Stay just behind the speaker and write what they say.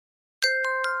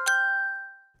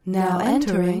Now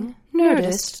entering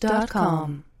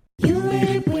Nerdist.com. You made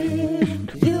it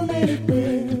weird, you made it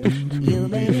weird, you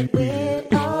made it weird,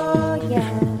 oh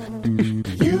yeah.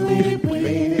 You made it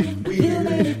weird, you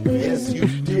made it weird, yes you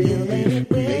did. You made it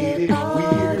weird,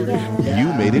 oh yeah.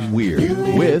 You Made It Weird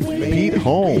with Pete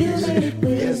Holmes.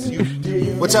 Yes you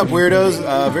did. What's up,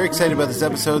 weirdos? Very excited about this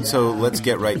episode, so let's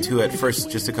get right to it.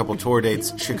 First, just a couple tour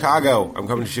dates. Chicago. I'm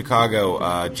coming to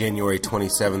Chicago January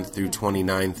 27th through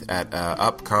 29th at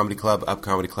Up Comedy Club,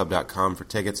 upcomedyclub.com for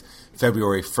tickets.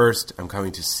 February 1st, I'm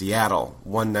coming to Seattle.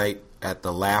 One night at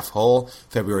the Laugh Hole.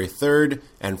 February 3rd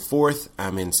and 4th,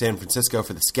 I'm in San Francisco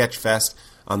for the Sketch Fest.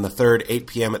 On the 3rd, 8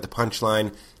 p.m. at the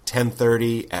Punchline.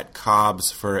 10:30 at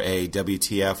Cobb's for a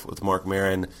WTF with Mark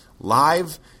Maron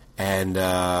live. And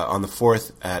on the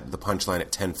 4th at the Punchline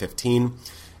at 10:15.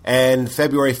 And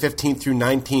February 15th through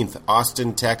 19th,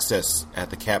 Austin, Texas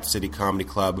at the Cap City Comedy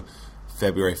Club.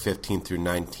 February 15th through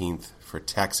 19th for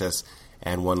Texas.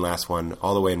 And one last one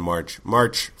all the way in March.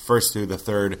 March 1st through the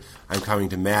 3rd, I'm coming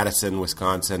to Madison,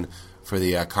 Wisconsin for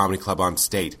the Comedy Club on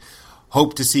State.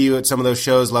 Hope to see you at some of those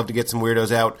shows. Love to get some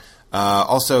weirdos out.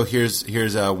 Also,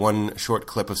 here's one short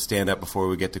clip of stand-up before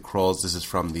we get to Kroll's. This is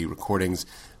from the recordings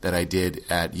that I did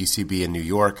at UCB in New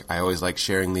York. I always like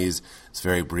sharing these. It's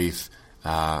very brief.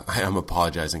 I'm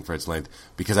apologizing for its length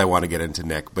because I want to get into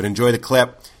Nick. But enjoy the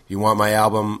clip. If you want my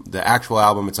album, the actual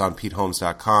album, it's on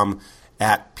PeteHolmes.com,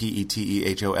 at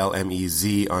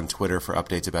PeteHolmez on Twitter for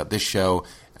updates about this show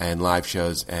and live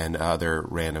shows and other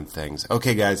random things.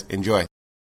 Okay, guys, enjoy.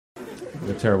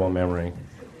 A terrible memory,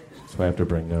 so I have to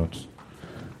bring notes.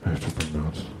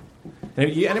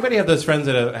 Anybody have those friends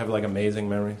that have like amazing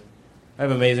memories? I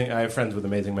have friends with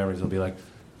amazing memories.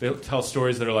 They'll tell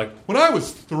stories that are like, when I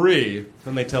was 3,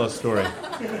 then they tell a story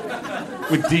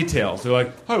with details. They're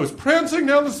like, I was prancing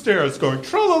down the stairs going,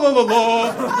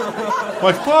 tra-la-la-la-la.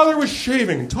 My father was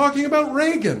shaving, talking about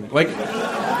Reagan. Like,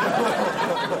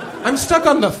 I'm stuck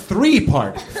on the 3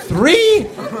 part. 3?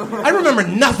 I remember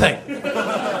nothing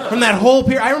from that whole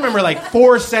period. I remember like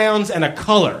 4 sounds and a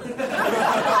color.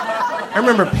 I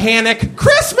remember Panic,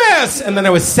 Christmas! And then I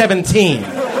was 17.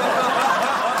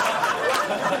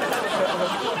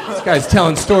 This guy's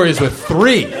telling stories with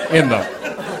 3 in them.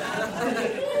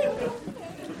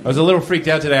 I was a little freaked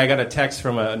out today. I got a text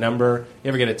from a number. You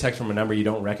ever get a text from a number you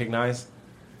don't recognize?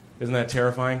 Isn't that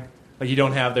terrifying? Like you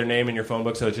don't have their name in your phone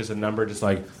book, so it's just a number just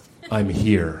like, I'm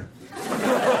here.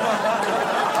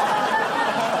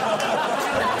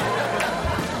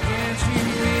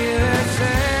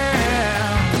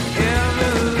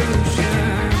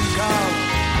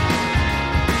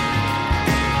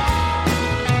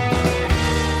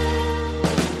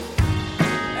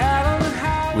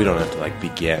 We don't have to,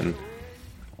 begin.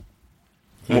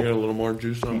 Can I get a little more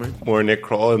juice on me? More Nick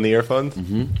Kroll in the earphones?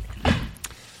 Mm-hmm.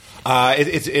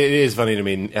 It is funny to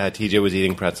me. TJ was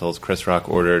eating pretzels. Chris Rock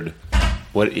ordered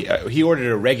he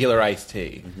ordered a regular iced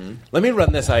tea. Mm-hmm. Let me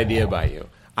run this idea by you.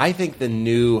 I think the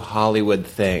new Hollywood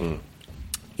thing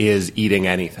is eating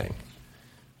anything.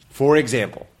 For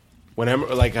example, when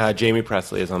Jamie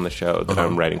Presley is on the show that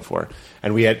I'm writing for,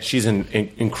 and she's in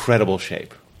incredible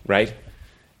shape, right?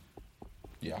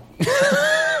 Yeah.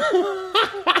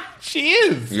 She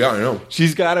is. Yeah, I know.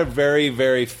 She's got a very,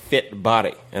 very fit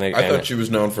body. I thought she was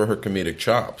known for her comedic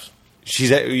chops. She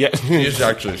is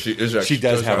actually. She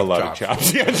does have a lot of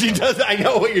chops. Yeah, she does. I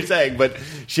know what you're saying, but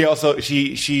she also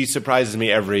she surprises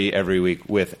me every week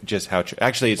with just how.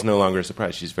 Actually, it's no longer a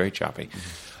surprise. She's very choppy.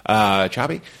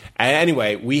 Choppy.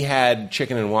 Anyway, we had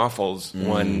chicken and waffles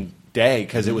one day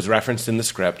because it was referenced in the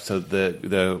script. So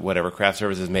the whatever craft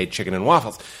services made chicken and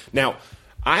waffles. Now,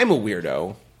 I'm a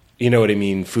weirdo. You know what I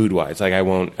mean, food-wise. Like, I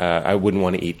wouldn't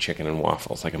want to eat chicken and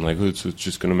waffles. Like, I'm like, it's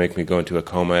just going to make me go into a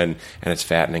coma, and it's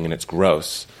fattening, and it's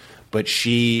gross. But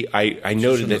I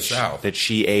noted that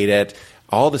she ate it.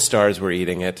 All the stars were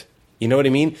eating it. You know what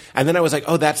I mean? And then I was like,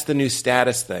 oh, that's the new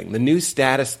status thing. The new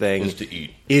status thing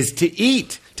is to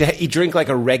eat. To drink like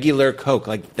a regular Coke.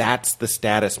 Like, that's the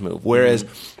status move. Whereas,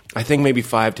 I think maybe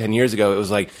 5-10 years ago, it was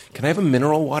like, can I have a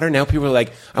mineral water? Now people are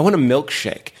like, I want a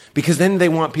milkshake. Because then they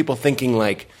want people thinking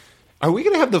like, are we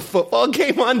going to have the football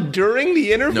game on during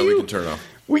the interview? No, we can turn it off.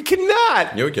 We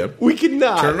cannot. Yeah, we can. We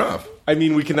cannot. Turn it off. I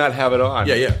mean, we cannot have it on.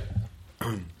 Yeah.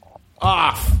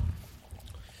 Off.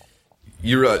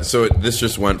 You're so this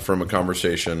just went from a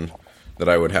conversation that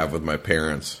I would have with my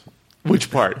parents.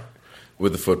 Which part?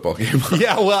 With the football game.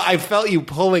 Yeah, well, I felt you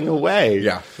pulling away.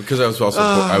 Yeah, because I was also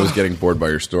I was getting bored by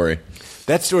your story.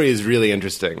 That story is really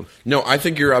interesting. No, I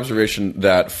think your observation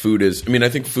that food is. I mean, I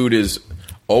think food is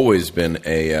always been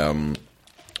a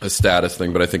status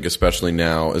thing, but I think especially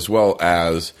now, as well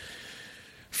as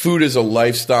food is a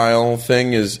lifestyle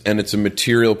thing, and it's a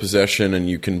material possession, and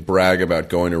you can brag about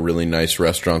going to really nice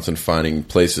restaurants and finding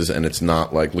places, and it's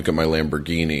not like, look at my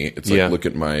Lamborghini. It's like, look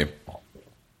at my,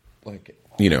 like,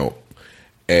 you know,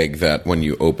 egg that when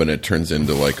you open it turns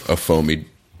into like a foamy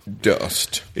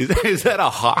dust. Is that a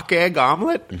hawk egg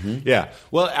omelet? Mm-hmm. Yeah.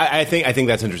 Well, I think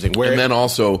that's interesting. And then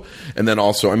also,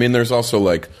 I mean, there's also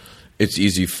like, it's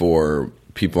easy for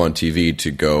people on TV to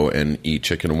go and eat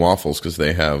chicken and waffles because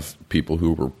they have people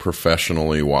who were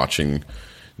professionally watching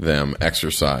them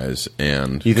exercise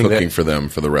and cooking for them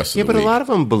for the rest of the week. Yeah, but a lot of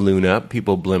them balloon up.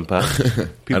 People blimp up.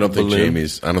 I don't think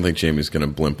Jamie's going to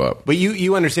blimp up. But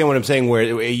you understand what I'm saying? Where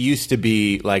it used to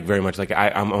be like very much like I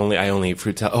only eat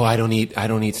fruit salad. Oh, I don't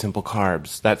eat simple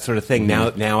carbs. That sort of thing.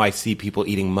 Mm-hmm. Now I see people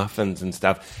eating muffins and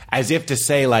stuff as if to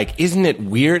say like, isn't it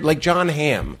weird? Like John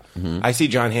Hamm. Mm-hmm. I see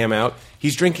John Hamm out.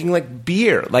 He's drinking like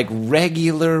beer, like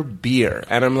regular beer,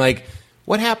 and I'm like,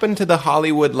 what happened to the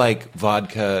Hollywood like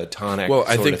vodka tonic? Well,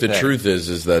 I think the truth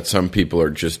is that some people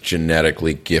are just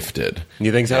genetically gifted.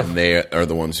 You think so? And they are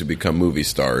the ones who become movie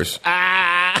stars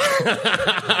and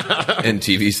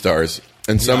TV stars.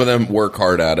 And some of them work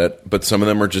hard at it, but some of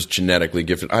them are just genetically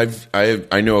gifted.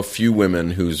 I know a few women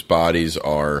whose bodies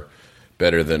are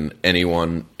better than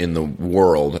anyone in the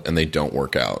world, and they don't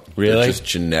work out. Really? They're just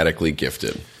genetically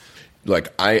gifted.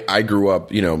 Like, I grew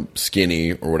up, you know,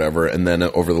 skinny or whatever, and then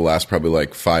over the last probably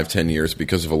like 5-10 years,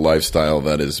 because of a lifestyle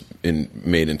that is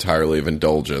made entirely of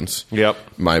indulgence, yep,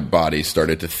 my body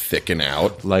started to thicken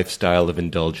out. Lifestyle of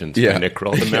Indulgence by Nick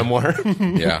Kroll, the memoir.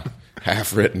 Yeah,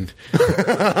 half written.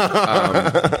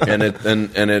 And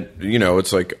it, you know,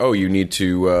 it's like, oh, you need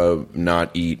to not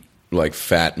eat like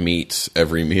fat meats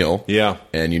every meal. Yeah.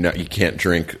 And you can't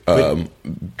drink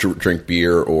drink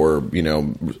beer or, you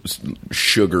know,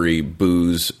 sugary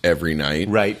booze every night.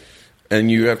 Right.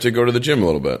 And you have to go to the gym a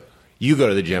little bit. You go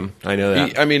to the gym. I know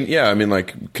that. I mean,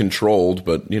 like controlled,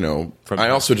 but, you know, I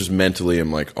also just mentally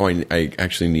am like, oh, I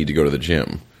actually need to go to the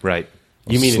gym. Right.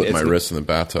 You mean slip my wrist in the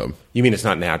bathtub? You mean it's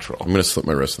not natural? I'm going to slip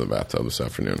my wrist in the bathtub this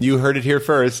afternoon. You heard it here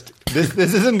first. This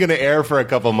isn't going to air for a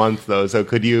couple months, though. So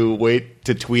could you wait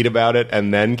to tweet about it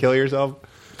and then kill yourself?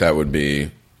 That would be.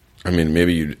 I mean,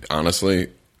 maybe you. Honestly,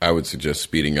 I would suggest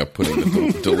speeding up putting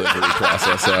the delivery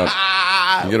process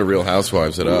out. You get a Real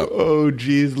Housewives it up. Oh,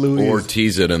 geez, Louise. Or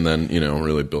tease it and then, you know,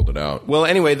 really build it out. Well,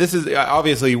 anyway, this is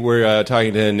obviously we're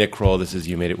talking to Nick Kroll. This is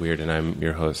You Made It Weird, and I'm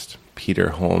your host, Peter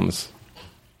Holmes.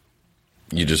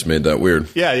 You just made that weird.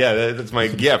 Yeah, that's my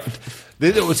gift.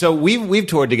 So we've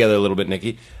toured together a little bit,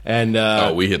 Nikki,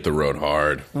 and we hit the road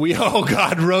hard.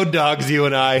 Road dogs, you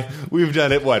and I. We've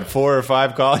done it 4 or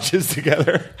 5 colleges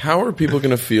together. How are people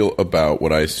going to feel about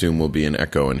what I assume will be an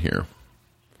echo in here?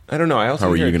 I don't know. How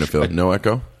are you going to feel? No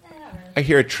echo? I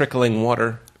hear trickling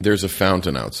water. There's a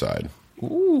fountain outside.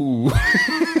 Ooh.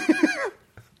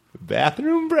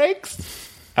 Bathroom breaks?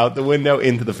 Out the window,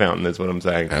 into the fountain is what I'm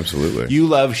saying. Absolutely. You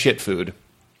love shit food.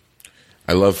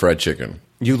 I love fried chicken.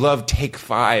 You love Take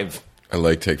 5. I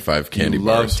like Take 5 candy bars.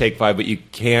 You love Take 5, but you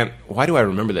can't... Why do I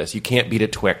remember this? You can't beat a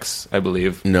Twix, I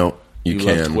believe. No, you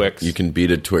can. Love Twix. You can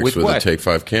beat a Twix with a Take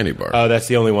 5 candy bar. Oh, that's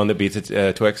the only one that beats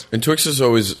a Twix? And Twix is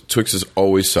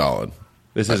always solid.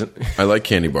 This isn't... I like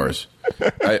candy bars.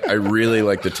 I really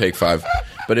like the Take 5.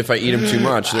 But if I eat them too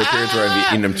much, there are periods where I've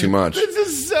eaten them too much. This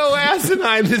is so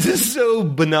asinine. This is so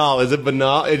banal. Is it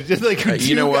banal? It's just like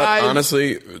you know what? Guys.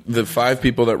 Honestly, the 5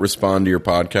 people that respond to your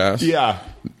podcast,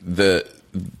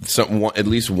 at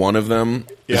least one of them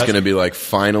is going to be like,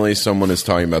 finally, someone is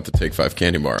talking about the Take 5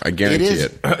 candy bar. I guarantee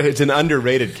it. It's an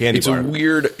underrated candy bar. It's a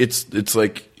weird. It's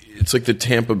like the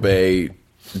Tampa Bay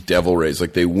Devil Rays.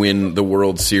 Like they win the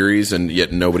World Series, and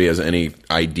yet nobody has any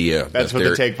idea. That's what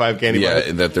the Take 5 candy bar is?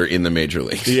 Yeah, that they're in the major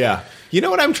leagues. Yeah. You know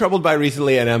what I'm troubled by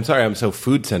recently, and I'm sorry, I'm so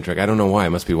food-centric. I don't know why. I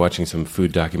must be watching some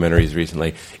food documentaries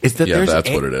recently. Is that that's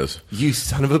what it is. You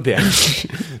son of a bitch.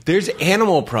 There's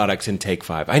animal products in Take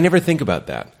 5. I never think about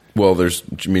that. Well,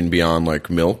 you mean beyond like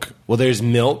milk? Well, there's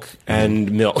milk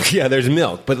and milk. Yeah, there's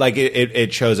milk, but like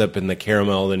it shows up in the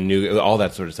caramel and nougat, all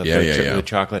that sort of stuff. The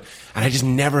chocolate, and I just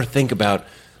never think about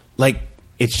like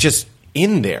it's just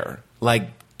in there, like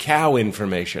cow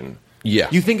information. Yeah,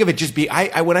 you think of it just when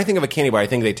I think of a candy bar, I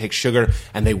think they take sugar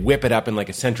and they whip it up in like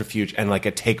a centrifuge, and like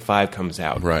a Take 5 comes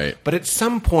out. Right. But at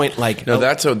some point, like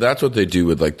that's what they do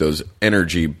with like those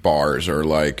energy bars or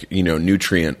like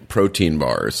nutrient protein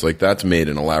bars. Like that's made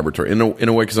in a laboratory in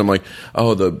a way because I'm like,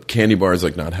 oh, the candy bar is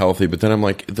like not healthy, but then I'm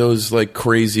like those like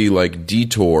crazy like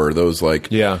Detour, those like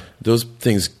those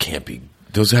things can't be.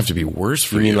 Those have to be worse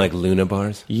for you. You mean like Luna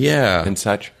bars? Yeah, and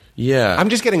such. Yeah. I'm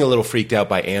just getting a little freaked out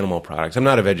by animal products. I'm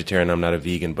not a vegetarian, I'm not a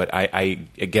vegan, but I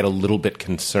get a little bit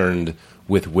concerned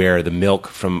with where the milk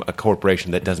from a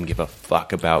corporation that doesn't give a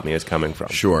fuck about me is coming from.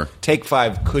 Sure. Take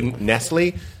 5 couldn't.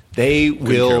 Nestle, they care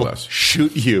will less.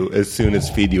 shoot you as soon as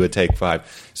feed you a Take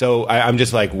 5. So I'm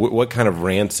just like, what kind of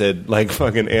rancid, like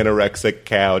fucking anorexic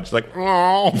cow? Just like,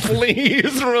 oh,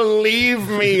 please relieve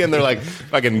me. And they're like,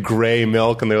 fucking gray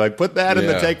milk. And they're like, put that in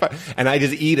the Yeah. Take 5. And I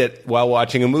just eat it while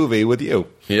watching a movie with you.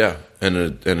 Yeah, and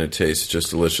it tastes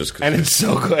just delicious. And it's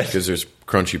so good. Because there's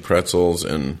crunchy pretzels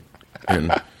and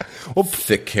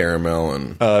thick caramel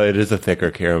and It is a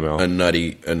thicker caramel. a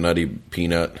nutty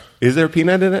peanut. Is there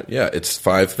peanut in it? Yeah, it's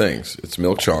 5 things. It's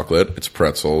milk chocolate, it's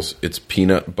pretzels, it's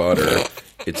peanut butter,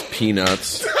 it's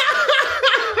peanuts,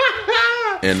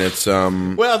 and it's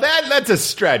Well, that's a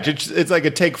stretch. It's like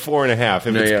a Take 4.5.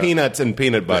 If it's yeah. peanuts and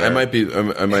peanut butter.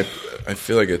 I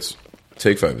feel like it's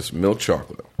Take 5. It's milk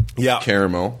chocolate, Yeah.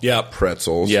 caramel, Yep.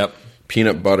 pretzels, Yep.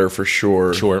 peanut butter for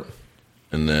sure, Sure.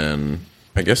 and then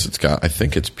I guess I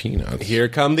think it's peanuts. Here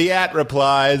come the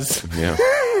replies. Yeah.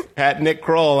 At Nick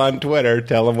Kroll on Twitter.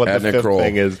 Tell him what At the Nick fifth Kroll.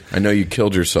 thing is. I know you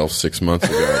killed yourself 6 months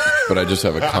ago, but I just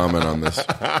have a comment on this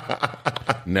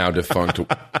now defunct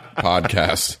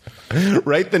podcast.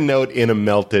 Write the note in a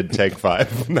melted Take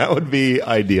 5. That would be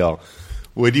ideal.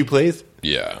 Would you please?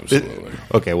 Yeah, absolutely.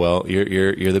 Okay, well,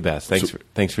 you're the best.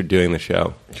 Thanks for doing the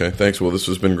show. Okay, thanks. Well, this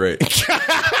has been great.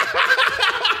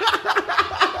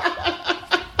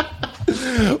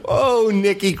 Oh,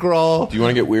 Nicky Kroll. Do you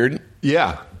want to get weird?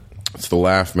 Yeah. It's the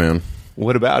laugh, man.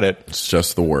 What about it? It's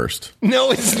just the worst.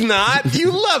 No, it's not.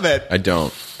 You love it. I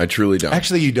don't. I truly don't.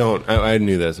 Actually, you don't. I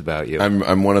knew this about you. I'm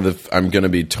I'm going to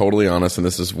be totally honest, and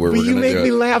this is where But we're you going to make do me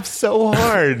it. laugh so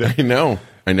hard. I know.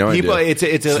 People, I do.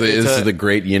 this This is the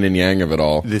great yin and yang of it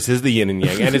all. This is the yin and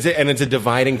yang, and it's a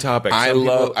dividing topic. I Some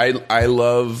love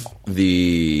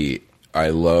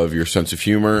your sense of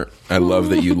humor. I love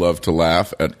that you love to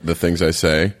laugh at the things I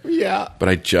say. Yeah. But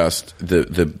I just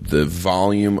the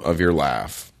volume of your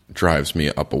laugh drives me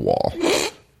up a wall.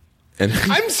 And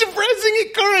I'm suppressing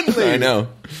it currently. I know.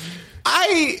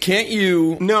 Can't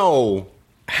you? No.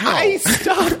 How? I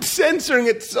stopped censoring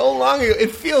it so long ago.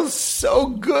 It feels so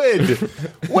good.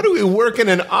 What do we work in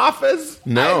an office?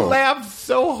 No. I laugh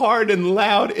so hard and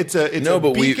loud. It's a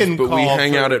But we beacon call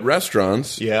hang for- out at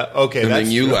restaurants. Yeah. Okay. And that's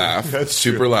then you true. laugh That's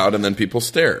super true. loud, and then people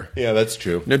stare. Yeah, that's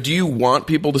true. Now, do you want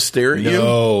people to stare at you?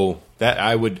 No, that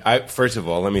I would. First of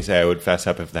all, let me say I would fess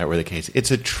up if that were the case. It's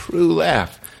a true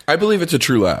laugh. I believe it's a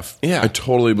true laugh. Yeah. I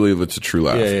totally believe it's a true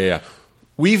laugh. Yeah.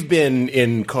 We've been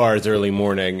in cars early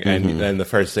morning, and Mm-hmm. then the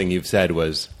first thing you've said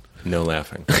was no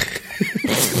laughing.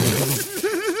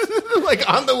 Like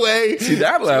on the way. See,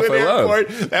 that laugh to an I love.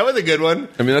 airport. That was a good one.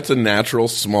 I mean, that's a natural,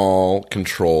 small,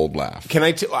 controlled laugh.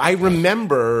 I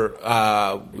remember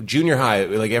junior high,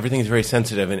 like everything's very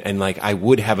sensitive, and like I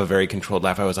would have a very controlled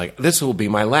laugh. I was like, this will be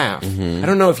my laugh. Mm-hmm. I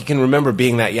don't know if you can remember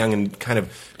being that young and kind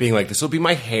of being like, this will be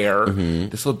my hair, Mm-hmm.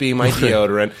 this will be my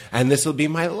deodorant, and this will be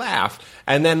my laugh.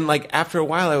 And then like after a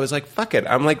while, I was like, fuck it.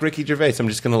 I'm like Ricky Gervais. I'm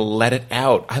just going to let it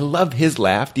out. I love his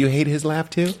laugh. Do you hate his laugh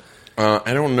too?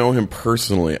 I don't know him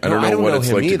personally. I don't know what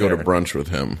it's like to go to brunch with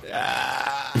him.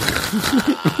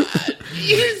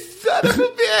 You son of a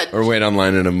bitch. Or wait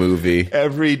online in a movie.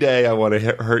 Every day I want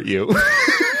to hurt you.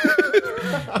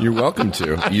 You're welcome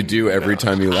to. You do every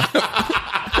time you laugh.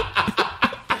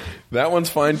 That one's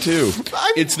fine too.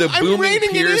 It's the I'm booming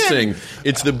reining it in. piercing.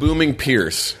 It's the booming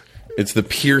pierce. It's the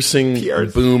piercing,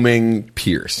 Pierce. booming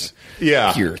pierce.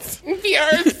 Yeah. Pierce.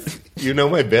 You know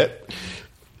my bit?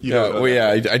 You don't know Well,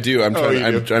 that. yeah, I do. I'm Oh,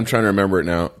 trying. you do? I'm trying to remember it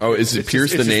now. Oh, is it It's Pierce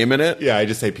just- the it's name just- in it? Yeah, I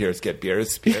just say Pierce. Get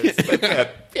Pierce. Pierce.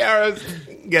 Pierce.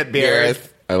 Get Pierce.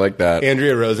 I like that.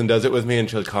 Andrea Rosen does it with me, and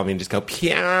she'll call me and just go,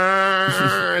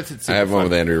 Pierce. It's I have super one fun.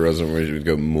 with Andrea Rosen where she would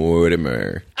go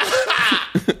Mortimer.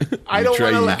 I don't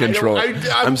Try want to you control.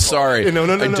 I'm sorry. No.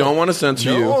 I don't want to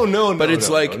censor you. No. But it's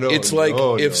like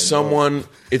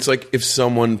if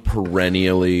someone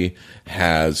perennially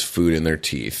has food in their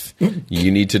teeth,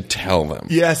 you need to tell them.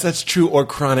 Yes, that's true. Or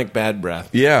chronic bad breath.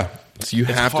 Yeah. So you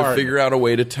have hard. to figure out a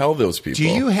way to tell those people. Do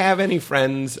you have any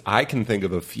friends? I can think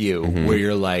of a few where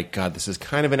you're like, God, this is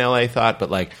kind of an LA thought, but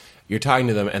like you're talking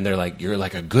to them and they're like, you're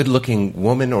like a good-looking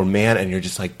woman or man, and you're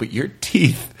just like, but your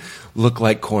teeth look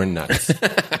like corn nuts.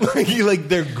 Like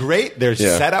they're great. They're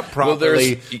set up Well,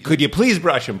 properly. Could you please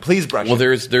brush them? Please brush Well,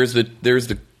 them. there's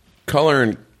the color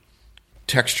and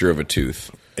texture of a tooth.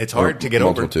 It's hard Or to get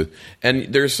multiple over. Tooth.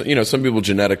 And there's some people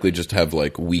genetically just have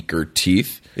like weaker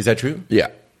teeth. Is that true? Yeah.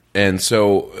 And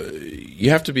so you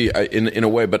have to be in a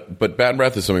way, but bad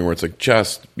breath is something where it's like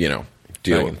just deal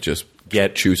Bang. with, just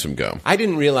chew some gum. I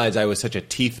didn't realize I was such a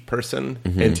teeth person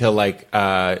until like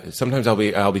sometimes I'll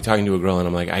be talking to a girl and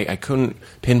I'm like I couldn't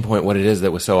pinpoint what it is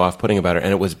that was so off-putting about her,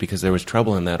 and it was because there was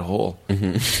trouble in that hole.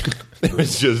 There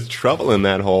was just trouble in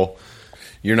that hole.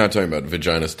 You're not talking about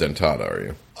vaginas dentata, are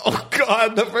you? Oh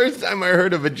God! The first time I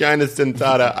heard of vaginas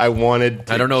dentata, I wanted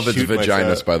to I don't know if it's shoot vaginas,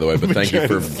 myself. by the way, but thank you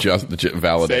for just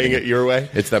validating. Saying it your way.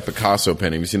 It's that Picasso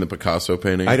painting. Have you seen the Picasso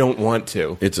painting? I don't want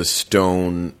to. It's a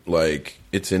stone, like,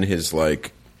 it's in his,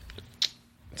 like,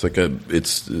 it's like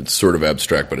it's sort of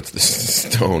abstract, but it's this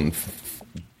stone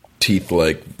teeth,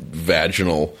 like,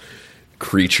 vaginal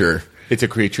creature. It's a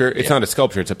creature. It's not a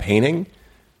sculpture. It's a painting.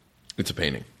 It's a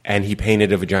painting. And he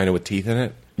painted a vagina with teeth in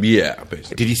it. Yeah,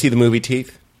 basically. Did you see the movie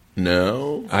Teeth?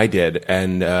 No. I did,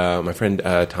 and my friend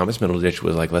Thomas Middleditch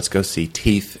was like, let's go see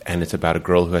Teeth, and it's about a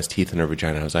girl who has teeth in her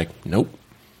vagina. I was like, nope.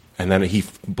 And then he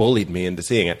bullied me into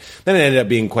seeing it. Then it ended up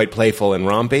being quite playful and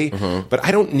rompy, but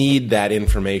I don't need that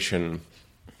information.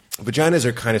 Vaginas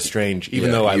are kind of strange,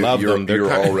 even though I love them. You're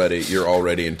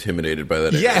already intimidated by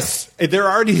that. Yes, there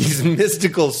are these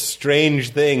mystical,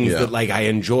 strange things that like I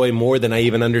enjoy more than I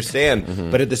even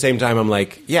understand. But at the same time, I'm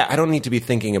like, yeah, I don't need to be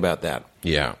thinking about that.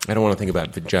 Yeah, I don't want to think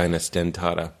about vagina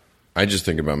dentata. I just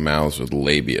think about mouths with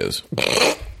labias.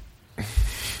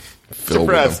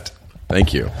 Depressed.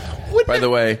 Thank you. By the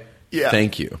way,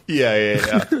 thank you.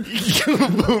 Yeah.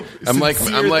 I'm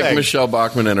like Michelle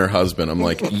Bachmann and her husband. I'm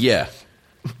like, yeah.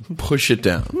 Push it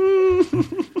down.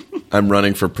 I'm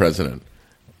running for president.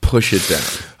 Push it down.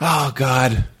 Oh,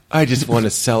 God. I just want to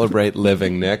celebrate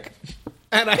living, Nick.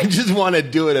 And I just want to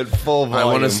do it at full volume.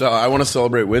 I want to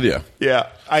celebrate with you. Yeah.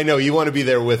 I know. You want to be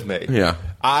there with me. Yeah.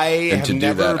 And to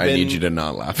do that, I need you to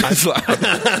not laugh as loud.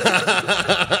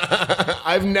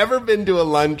 I've never been to a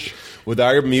lunch with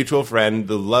our mutual friend,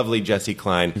 the lovely Jessie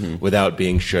Klein, without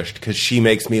being shushed, because she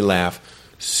makes me laugh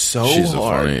so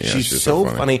hard. She's so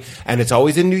funny. And it's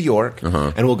always in New York.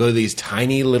 And we'll go to these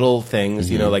tiny little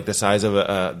things, you know, like the size of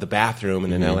the bathroom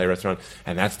in an LA restaurant.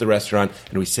 And that's the restaurant.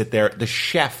 And we sit there. The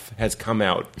chef has come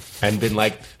out and been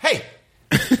like, hey.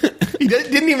 He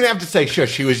didn't even have to say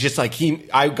shush. He was just like,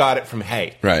 I got it from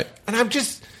hey. Right. And I'm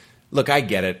just, look, I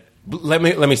get it. Let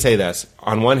me say this.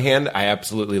 On one hand, I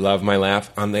absolutely love my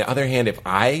laugh. On the other hand, if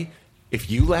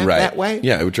you laugh that way,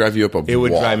 it would drive you up a wall. It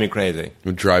would drive me crazy. It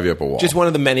would drive you up a wall. Just one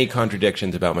of the many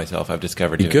contradictions about myself I've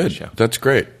discovered doing this show. That's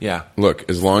great. Yeah. Look,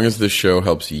 as long as this show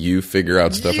helps you figure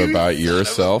out stuff about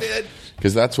yourself,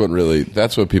 because that's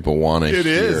what people want to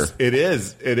hear. It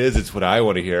is. It's what I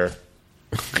want to hear.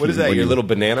 What is that? Your little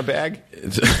banana bag?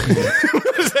 Is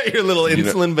that your little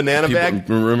insulin banana bag?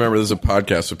 Remember, this is a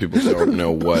podcast, so people don't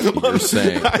know what you're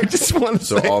saying. I just want to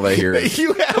say all they hear is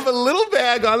you have a little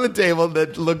bag on the table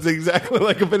that looks exactly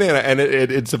like a banana, and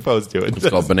it's supposed to. It's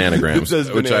called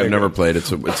Bananagrams, which I've never played.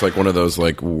 It's like one of those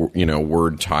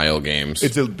word tile games.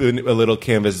 It's a little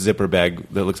canvas zipper bag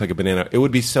that looks like a banana. It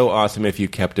would be so awesome if you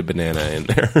kept a banana in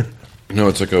there. No,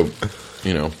 it's like a.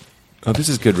 Oh, this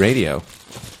is good radio.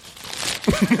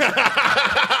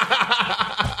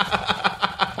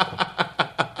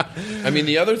 I mean,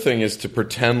 the other thing is to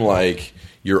pretend like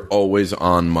you're always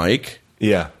on mic.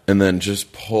 Yeah. And then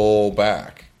just pull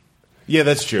back. Yeah,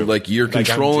 that's true. Like you're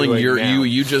controlling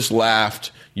you just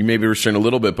laughed. You maybe restrained a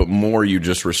little bit, but more you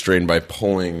just restrained by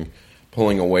pulling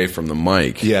away from the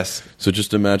mic. Yes. So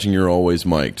just imagine you're always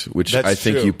mic'd, which I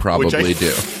think you probably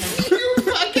do.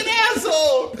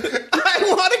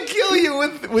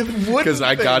 With wood because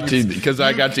I got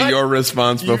to your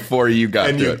response before you got to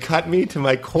it. And you cut me to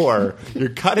my core. You're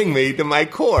cutting me to my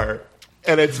core.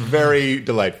 And it's very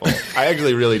delightful. I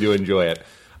actually really do enjoy it.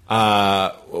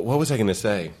 What was I going to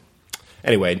say?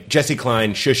 Anyway, Jessie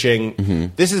Klein, shushing. Mm-hmm.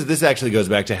 This actually goes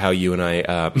back to how you and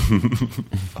I...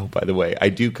 oh, by the way, I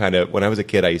do kind of... When I was a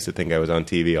kid, I used to think I was on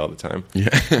TV all the time. Yeah.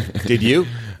 Did you,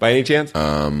 by any chance?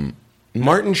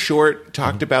 Martin Short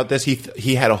talked about this.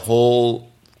 He had a whole...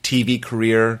 TV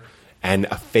career and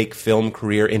a fake film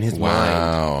career in his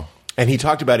mind. And he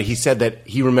talked about it. He said that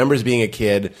he remembers being a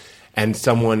kid and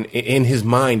someone in his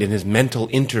mind, in his mental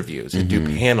interviews, he'd do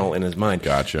panel in his mind.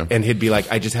 Gotcha. And he'd be like,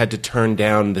 I just had to turn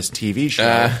down this TV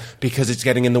show because it's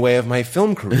getting in the way of my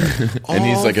film career. And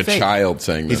he's like fake. A child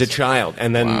saying this. He's a child.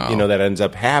 And then, that ends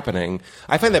up happening.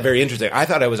 I find that very interesting. I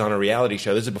thought I was on a reality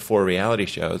show. This is before reality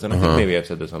shows. And I think maybe I've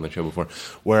said this on the show before,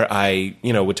 where I,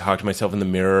 would talk to myself in the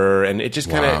mirror. And it just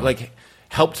kind of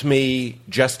helped me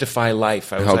justify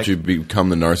life. I helped you become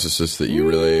the narcissist that you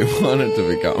really wanted to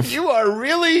become. You are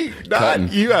really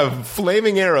not. You have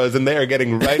flaming arrows, and they are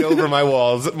getting right over my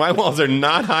walls. My walls are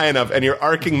not high enough, and you're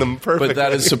arcing them perfectly. But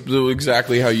that is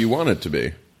exactly how you want it to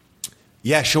be.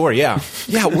 Yeah, sure, yeah.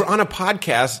 Yeah, we're on a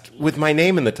podcast with my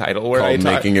name in the title. Where Called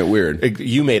Making It Weird.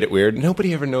 You made it weird.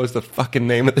 Nobody ever knows the fucking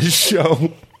name of the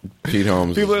show. Pete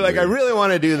Holmes. People are like, weird. I really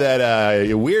want to do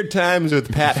that Weird Times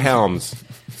with Pat Helms.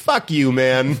 Fuck you,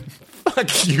 man.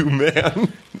 Fuck you,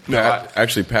 man.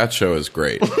 Actually, Pat's show is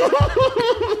great.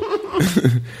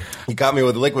 You got me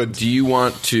with liquids. Do you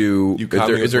want to?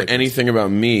 Is there anything about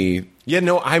me? Yeah,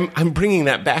 no, I'm bringing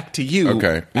that back to you.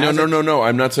 Okay. No.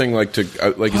 I'm not saying like to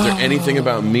like. Is there anything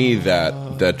about me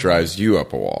that drives you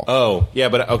up a wall? Oh, yeah,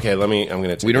 but okay. I'm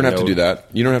going to. We don't have to do that.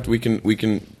 You don't have to. We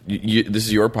can. This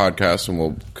is your podcast, and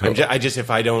we'll. I just if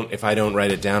I don't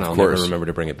write it down, I'll never remember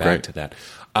to bring it back to that.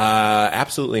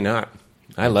 Absolutely not.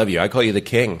 I love you. I call you the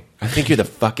king. I think you're the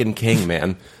fucking king,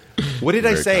 man. What did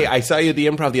I say? Kind. I saw you at the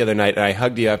Improv the other night, and I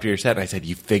hugged you after your set, and I said,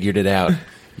 "You figured it out,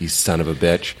 you son of a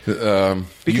bitch."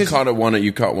 Because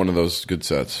you caught one of those good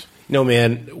sets. No,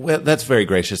 man. Well, that's very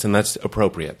gracious, and that's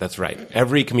appropriate. That's right.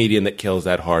 Every comedian that kills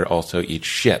that hard also eats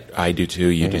shit. I do too.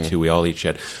 You do too. We all eat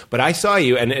shit. But I saw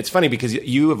you, and it's funny because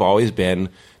you have always been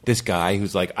this guy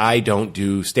who's like, I don't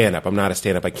do stand-up. I'm not a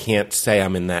stand-up. I can't say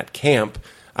I'm in that camp.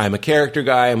 I'm a character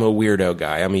guy. I'm a weirdo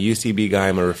guy. I'm a UCB guy.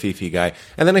 I'm a Rafifi guy.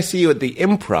 And then I see you at the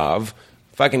Improv,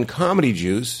 fucking Comedy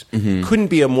Juice. Couldn't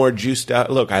be a more juiced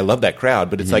out. Look, I love that crowd,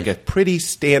 but it's like a pretty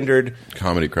standard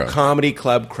comedy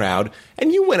club crowd.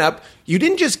 And you went up. You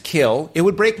didn't just kill. It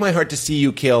would break my heart to see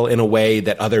you kill in a way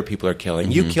that other people are killing.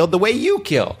 You killed the way you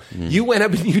kill. You went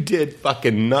up and you did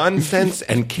fucking nonsense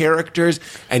and characters,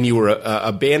 and you were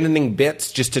abandoning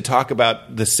bits just to talk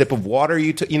about the sip of water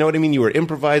you took. You know what I mean? You were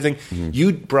improvising.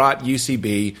 You brought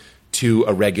UCB to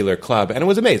a regular club, and it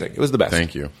was amazing. It was the best.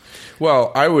 Thank you.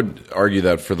 Well, I would argue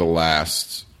that for the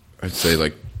last, I'd say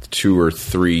like 2 or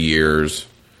 3 years,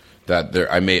 that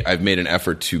I've made an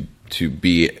effort to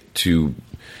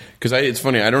because it's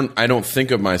funny, I don't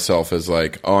think of myself as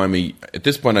like, at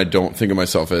this point I don't think of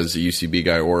myself as a UCB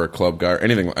guy or a club guy or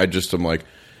anything. I just am like,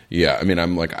 yeah, I mean,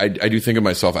 I'm like, I do think of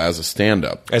myself as a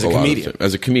stand-up. As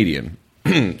a comedian.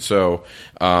 So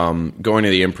going to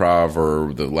the Improv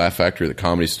or the Laugh Factory, the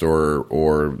Comedy Store,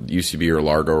 or UCB or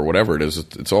Largo or whatever it is,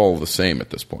 it's all the same at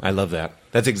this point. I love that.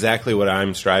 That's exactly what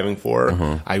I'm striving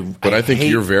for. I think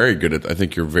you're very good at. I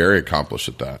think you're very accomplished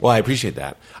at that. Well, I appreciate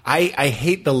that. I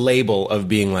hate the label of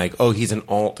being like, oh, he's an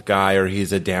alt guy, or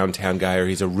he's a downtown guy, or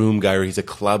he's a room guy, or he's a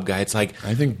club guy. It's like,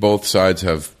 I think both sides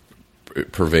have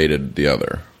pervaded the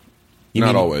other.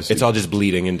 Not always. It's all just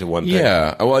bleeding into one thing.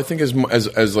 Yeah. Well, I think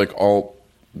as like all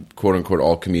quote unquote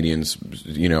all comedians,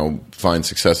 find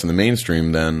success in the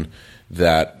mainstream, then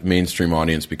that mainstream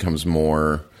audience becomes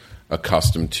more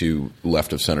accustomed to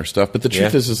left of center stuff. But the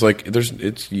truth is like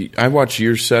I watch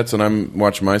your sets and I'm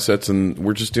watching my sets, and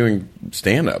we're just doing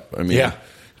stand up. I mean, it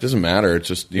doesn't matter. It's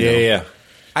just yeah.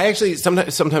 I actually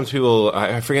sometimes people,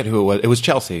 I forget who it was. It was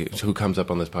Chelsea who comes up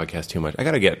on this podcast too much. I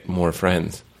got to get more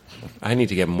friends. I need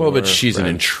to get more. Well, but she's friends.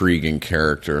 An intriguing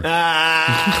character.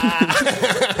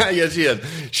 Yes, she is.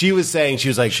 She was saying, she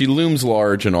was like, she looms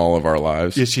large in all of our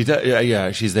lives. Yes, she does.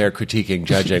 Yeah. She's there critiquing,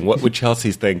 judging. What would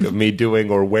Chelsea think of me doing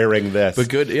or wearing this? But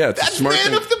good, yeah. It's That's a smart Man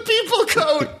thing. of the People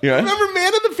coat. Yeah. Remember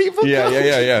Man of the People coat?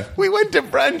 Yeah. We went to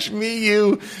brunch, me,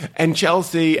 you, and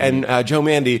Chelsea and Joe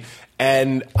Mandy.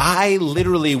 And I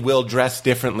literally will dress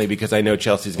differently because I know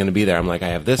Chelsea's going to be there. I'm like, I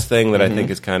have this thing that I think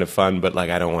is kind of fun, but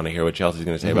like I don't want to hear what Chelsea's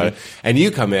going to say about it. And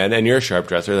you come in, and you're a sharp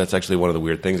dresser. That's actually one of the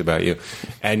weird things about you.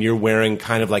 And you're wearing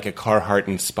kind of like a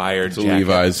Carhartt-inspired jacket.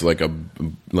 Levi's, like a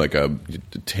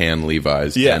tan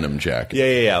Levi's denim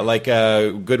jacket. Yeah. Like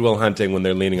Goodwill Hunting when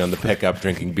they're leaning on the pickup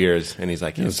drinking beers, and he's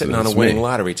like, he's sitting on a winning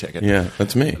lottery ticket. Yeah,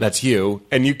 that's me. That's you.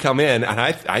 And you come in, and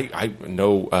I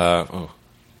know...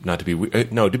 Not to be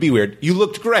weird. No, to be weird. You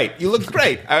looked great.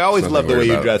 I always love the way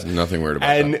you dress. Nothing weird about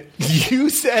that. And you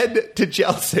said to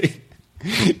Chelsea,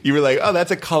 you were like, oh,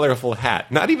 that's a colorful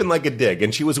hat. Not even like a dig.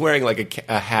 And she was wearing like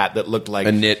a hat that looked like...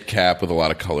 a knit cap with a lot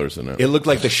of colors in it. It looked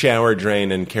like the shower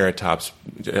drain in Carrot Top's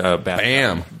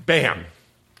bathroom. Bam.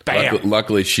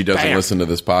 Luckily, she doesn't listen to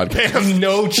this podcast. Bam,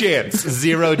 no chance.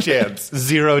 Zero chance.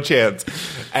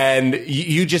 And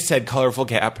you just said colorful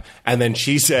cap, and then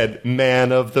she said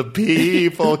Man of the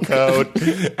People coat,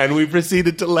 and we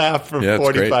proceeded to laugh for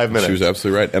 45 minutes. She was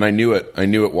absolutely right, and I knew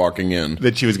it walking in.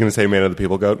 That she was going to say Man of the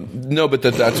People coat? No, but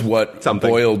that's what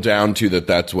boiled down to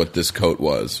that's what this coat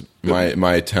was.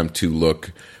 My attempt to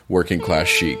look working class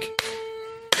chic.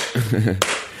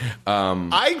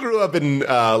 I grew up in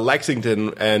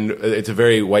Lexington, and it's a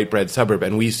very white bread suburb,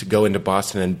 and we used to go into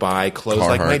Boston and buy clothes Carhartt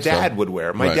like my dad stuff. would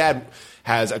wear. My dad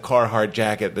has a Carhartt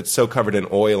jacket that's so covered in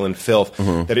oil and filth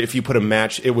that if you put a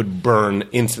match, it would burn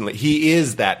instantly. He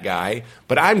is that guy,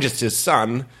 but I'm just his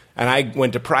son. And I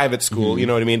went to private school, you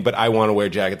know what I mean? But I want to wear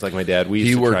jackets like my dad. We used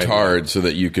He to worked try hard so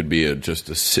that you could be just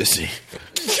a sissy.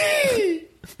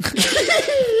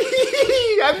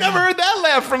 I've never heard that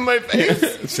laugh from my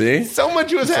face. See? So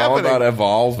much was It's all happening. about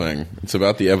evolving. It's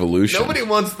about the evolution. Nobody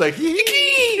wants the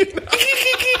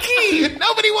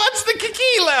Nobody wants the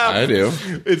kiki laugh. I do.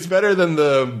 It's better than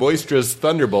the boisterous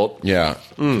thunderbolt. Yeah.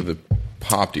 The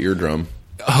popped eardrum.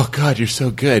 Oh God, you're so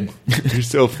good. You're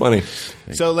so funny.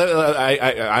 So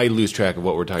I lose track of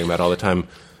what we're talking about all the time.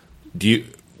 Do you?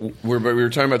 We were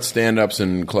talking about stand-ups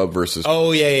and club versus.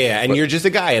 Oh yeah. And you're just a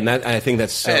guy, and I think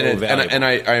that's so valuable. And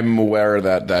I'm aware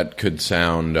that could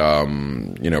sound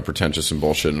pretentious and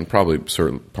bullshit, and probably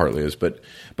sort of partly is, but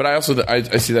I also I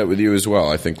see that with you as well.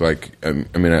 I think I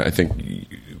think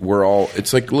we're all.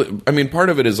 It's like part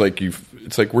of it is like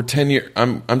it's like we're 10 years.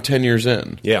 I'm 10 years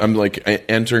in. Yeah. I'm like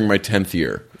entering my 10th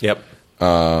year. Yep.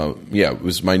 It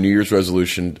was my New Year's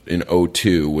resolution in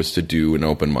 2002 was to do an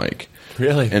open mic.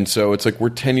 Really? And so it's like we're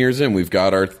 10 years in. We've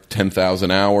got our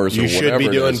 10,000 hours or You whatever should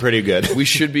be it doing is. pretty good. We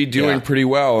should be doing Yeah. pretty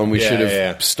well, and we Yeah, should have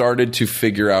yeah. started to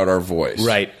figure out our voice.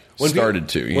 Right. When When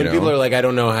people are like, I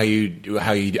don't know how you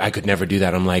I could never do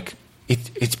that. I'm like,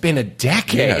 it's been a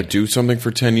decade. yeah, do something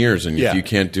for 10 years, and Yeah. if you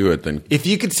can't do it, then If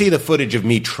you could see the footage of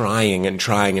me trying and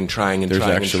trying and trying and there's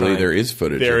trying actually and trying, there is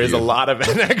footage. there of is you. a lot of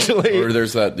it actually. Or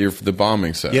there's the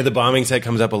bombing set. Yeah, the bombing set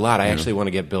comes up a lot. I actually want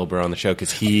to get Bill Burr on the show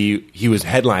because he was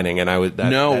headlining, and I was that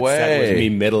No that set was way. me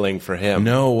middling for him.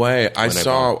 No way. I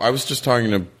was just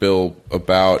talking to Bill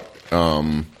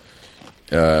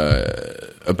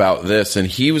about this, and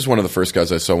he was one of the first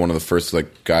guys I saw. One of the first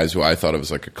guys who I thought of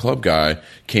as like a club guy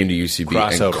came to UCB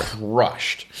Crossover. and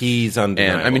crushed. He's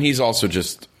undeniable. And he's also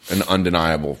just an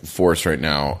undeniable force right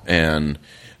now. And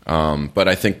but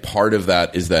I think part of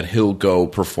that is that he'll go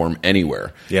perform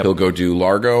anywhere. Yep. He'll go do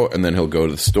Largo, and then he'll go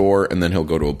to the store, and then he'll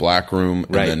go to a black room,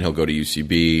 and Right. then he'll go to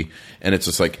UCB. And it's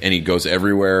just and he goes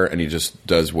everywhere, and he just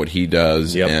does what he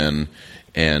does, Yep.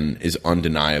 and is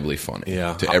undeniably funny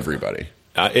Yeah. to everybody.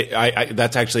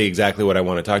 That's actually exactly what I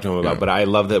want to talk to him about. Yeah. But I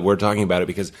love that we're talking about it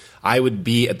because I would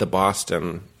be at the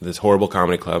Boston, this horrible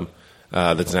comedy club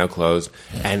that's now closed,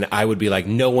 and I would be like,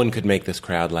 no one could make this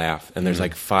crowd laugh. And there's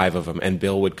like 5 of them, and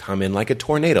Bill would come in like a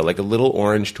tornado, like a little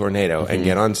orange tornado, and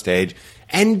get on stage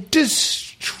and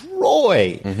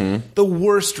destroy the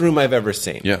worst room I've ever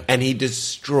seen. Yeah. And he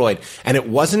destroyed. And it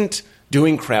wasn't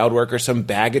doing crowd work or some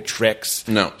bag of tricks.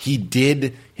 No. He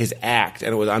did his act,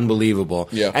 and it was unbelievable.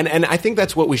 Yeah. And I think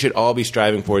that's what we should all be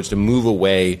striving for, is to move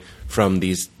away from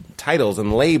these titles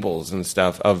and labels and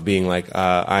stuff of being like,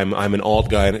 I'm an alt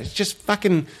guy. And it's just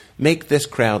fucking make this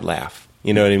crowd laugh.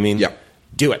 You know what I mean? Yeah.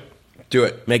 Do it. Do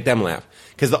it. Make them laugh.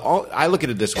 Because I look at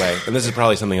it this way, and this is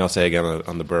probably something I'll say again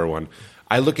on the Burr one.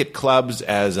 I look at clubs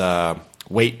as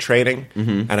weight training,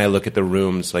 and I look at the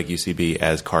rooms like UCB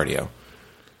as cardio.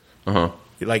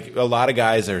 Like a lot of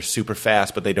guys are super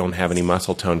fast, but they don't have any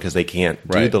muscle tone because they can't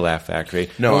do Right. the Laugh Factory.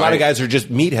 No, a lot I- of guys are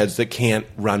just meatheads that can't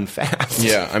run fast.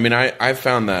 Yeah, I mean, I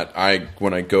found that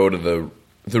when I go to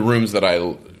the rooms that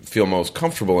I feel most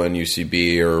comfortable in,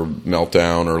 UCB or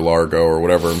Meltdown or Largo or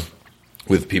whatever,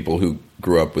 with people who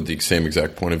grew up with the same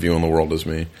exact point of view on the world as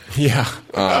me, Yeah.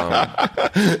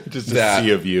 Just a that-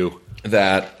 sea of you.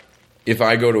 that if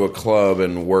I go to a club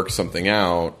and work something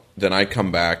out, then I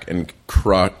come back and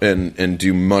and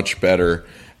do much better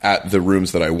at the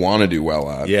rooms that I want to do well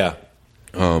at. Yeah.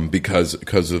 Because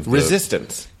of the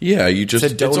Resistance. Yeah, you just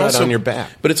It's a donut on your back.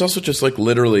 But it's also just like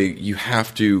literally you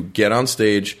have to get on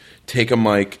stage, take a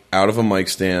mic out of a mic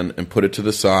stand and put it to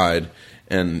the side,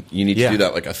 and you need to Yeah. do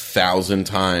that like 1,000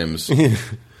 times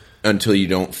until you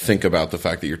don't think about the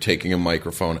fact that you're taking a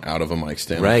microphone out of a mic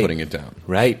stand Right. and putting it down.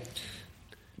 Right.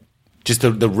 Just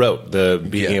the rote, the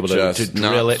being Yeah, able to just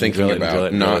drill not it, and thinking drill it, and about drill it,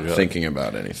 and not drill it, and drill it. thinking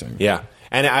about anything. Yeah.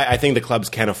 And I think the clubs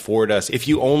can afford us. If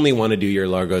you only want to do your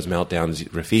Largos, Meltdowns,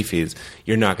 Rafifis,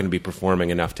 you're not going to be performing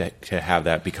enough to have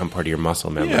that become part of your muscle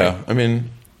memory. Yeah, I mean,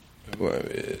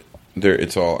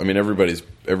 it's all. I mean,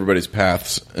 everybody's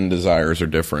paths and desires are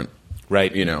different,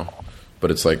 Right. You know,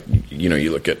 but it's like you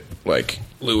look at like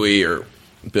Louis or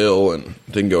Bill and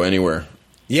they can go anywhere,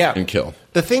 Yeah. and kill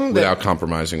The thing that without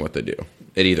compromising what they do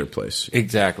at either place.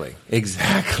 Exactly.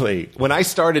 When I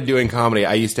started doing comedy,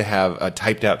 I used to have a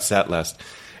typed out set list,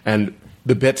 and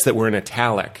the bits that were in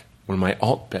italic were my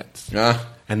alt bits,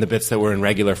 and the bits that were in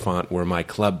regular font were my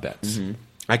club bits.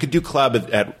 I could do club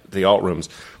at the alt rooms,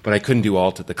 but I couldn't do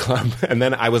alt at the club. And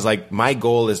then I was like, my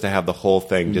goal is to have the whole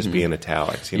thing just be in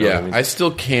italics. You know Yeah, what I mean? I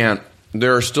still can't.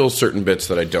 There are still certain bits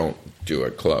that I don't do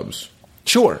at clubs.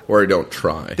 Sure. or I don't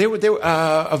try.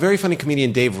 A very funny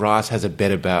comedian, Dave Ross, has a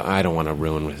bit about. I don't want to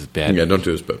ruin his bit. Yeah, don't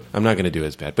do his bit. I'm not going to do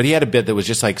his bit. But he had a bit that was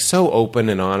just like so open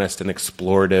and honest and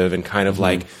explorative and kind of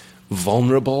like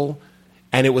vulnerable.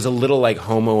 And it was a little like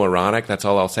homoerotic. That's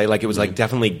all I'll say. Like it was like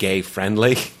definitely gay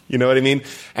friendly. You know what I mean?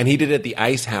 And he did it at the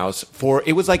Ice House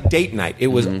it was like date night. It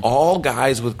was all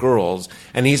guys with girls.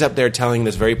 And he's up there telling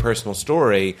this very personal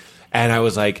story. And I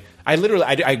was like, I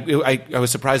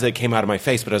was surprised that it came out of my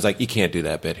face, but I was like, you can't do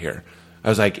that bit here. I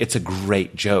was like, it's a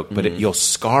great joke, but you'll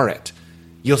scar it.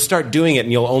 You'll start doing it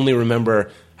and you'll only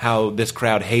remember how this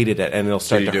crowd hated it, and it'll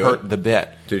start to hurt the bit.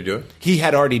 Did he do it? He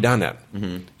had already done it,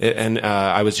 and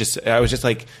I was just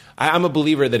like, I'm a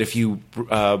believer that if you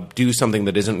do something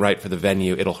that isn't right for the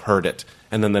venue, it'll hurt it,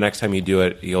 and then the next time you do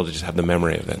it, you'll just have the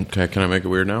memory of it. Okay, can I make it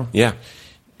weird now? Yeah.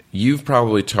 You've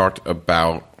probably talked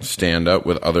about stand-up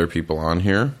with other people on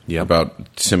here, about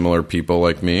similar people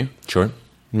like me. Sure.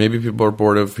 Maybe people are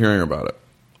bored of hearing about it.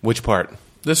 Which part?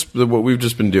 What we've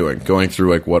just been doing, going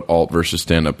through like what alt versus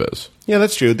stand-up is. Yeah,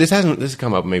 that's true. This has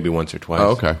come up maybe once or twice. Oh,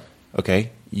 okay.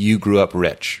 Okay. You grew up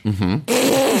rich. So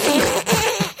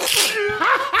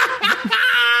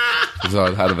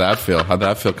how did that feel? How'd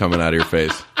that feel coming out of your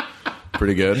face?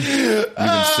 Pretty good? You've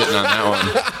been sitting on that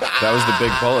one. That was the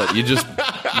big bullet. You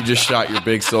just shot your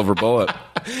big silver bullet.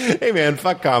 Hey man,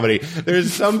 fuck comedy.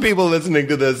 There's some people listening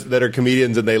to this that are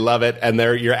comedians and they love it, and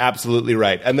you're absolutely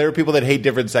right. And there are people that hate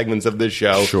different segments of this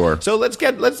show. Sure. So let's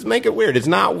make it weird. It's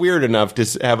not weird enough to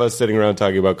have us sitting around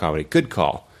talking about comedy. Good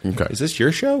call. Okay. Is this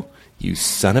your show? You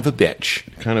son of a bitch.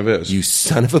 Kind of is. You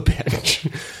son of a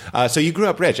bitch. So you grew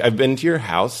up rich. I've been to your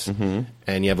house, and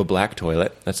you have a black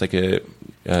toilet. That's like a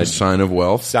sign of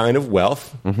wealth. Sign of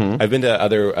wealth. I've been to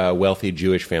other wealthy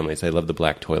Jewish families. I love the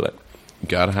black toilet.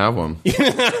 Gotta have one.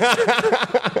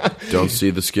 Don't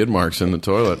see the skid marks in the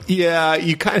toilet. Yeah,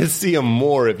 you kind of see them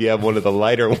more if you have one of the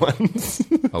lighter ones.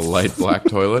 A light black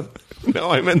toilet? No,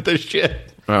 I meant the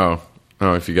shit. Oh,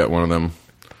 if you got one of them,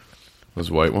 those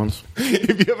white ones.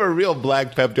 If you have a real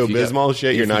black Pepto-Bismol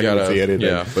shit, you're not going to see anything.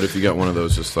 Yeah, but if you got one of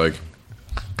those just like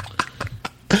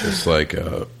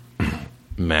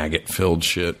maggot-filled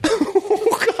shit.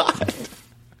 Oh, God.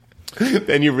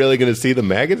 Then you're really going to see the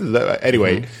maggots?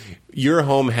 Anyway, your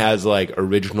home has like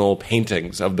original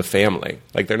paintings of the family.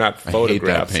 Like they're not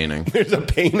photographs. I hate that painting. There's a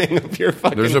painting of your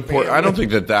fucking family. I don't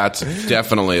think that's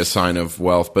definitely a sign of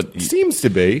wealth, but it seems to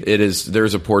be. It is.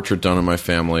 There's a portrait done of my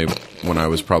family when I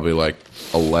was probably like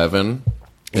 11,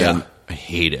 and I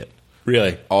hate it.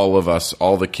 Really? All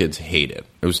the kids hate it.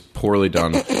 It was poorly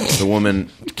done. The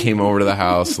woman came over to the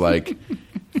house like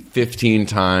 15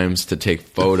 times to take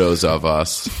photos of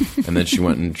us, and then she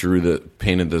went and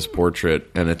painted this portrait,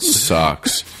 and it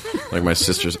sucks. Like my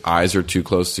sister's eyes are too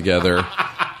close together.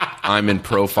 I'm in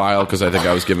profile because I think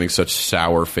I was giving such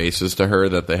sour faces to her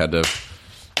that they had to,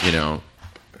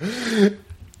 I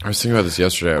was thinking about this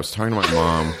yesterday. I was talking to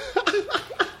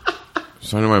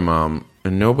my mom,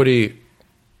 and nobody.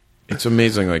 It's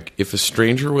amazing. Like if a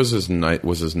stranger was as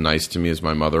nice to me as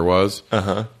my mother was,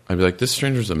 I'd be like, "This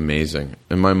stranger's amazing."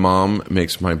 And my mom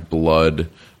makes my blood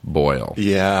boil.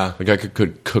 Yeah, like I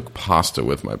could cook pasta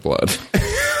with my blood.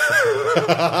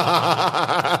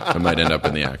 I might end up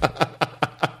in the act.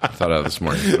 I thought of this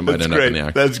morning. I might end up in the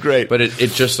act. That's great. But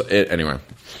anyway.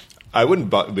 I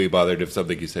wouldn't be bothered if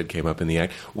something you said came up in the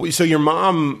act. So your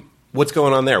mom. What's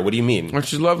going on there? What do you mean? Well,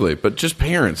 she's lovely, but just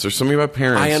parents. There's something about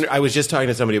parents. I was just talking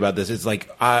to somebody about this. It's like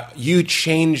you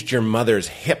changed your mother's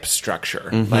hip structure.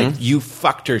 Like you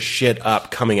fucked her shit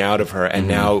up coming out of her, and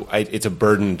now it's a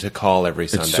burden to call every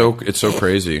Sunday. It's so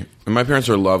crazy. And my parents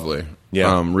are lovely.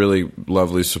 Yeah. Really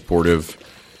lovely, supportive,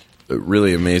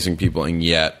 really amazing people, and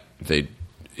yet they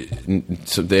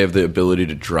have the ability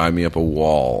to drive me up a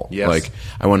wall. Yes. Like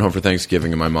I went home for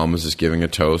Thanksgiving and my mom was just giving a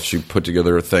toast. She put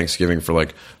together a Thanksgiving for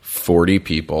like 40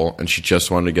 people, and she just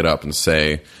wanted to get up and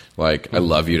say like I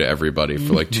love you to everybody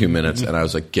for like 2 minutes, and I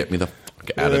was like, get me the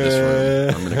fuck out of this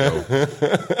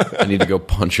room. I need to go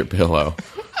punch a pillow.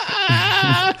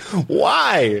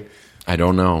 Why? I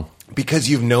don't know. Because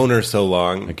you've known her so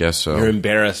long. I guess so. You're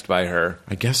embarrassed by her.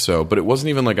 I guess so. But it wasn't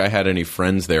even like I had any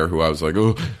friends there who I was like,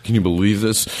 oh, can you believe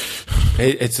this?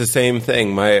 It's the same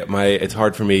thing. It's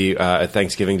hard for me at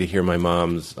Thanksgiving to hear my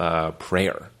mom's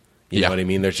prayer. You know what I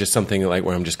mean? There's just something like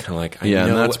where I'm just kind of like, I know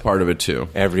and that's part of it too.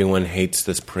 Everyone hates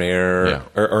this prayer.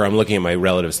 Or I'm looking at my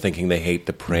relatives thinking they hate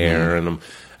the prayer, and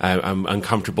I'm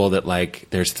uncomfortable that like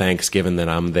there's Thanksgiving that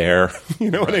I'm there.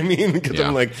 You know what I mean? Because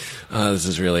I'm like, oh, this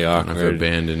is really awkward. I've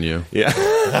abandoned you. Yeah.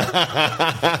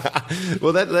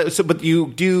 Well, but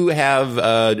you do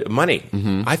have money.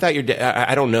 I thought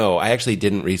I don't know. I actually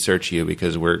didn't research you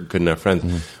because we're good enough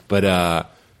friends. But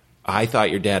I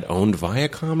thought your dad owned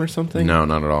Viacom or something. No,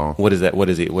 not at all. What is that? What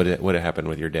is he? What happened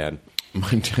with your dad? My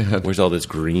dad. Where's all this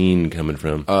green coming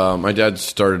from? My dad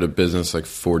started a business like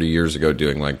 40 years ago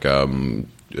doing like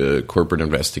corporate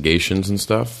investigations and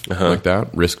stuff like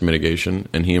that, risk mitigation.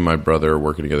 And he and my brother are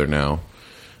working together now.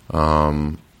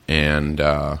 And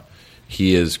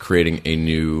he is creating a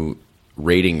new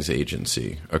ratings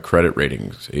agency, a credit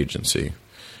ratings agency.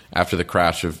 After the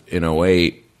crash in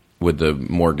 2008 with the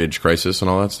mortgage crisis and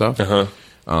all that stuff.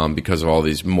 Because of all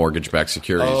these mortgage-backed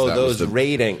securities. Oh, that those was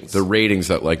ratings. The ratings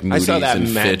that like Moody's I saw that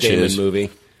and Matt Fitch's. Damon movie.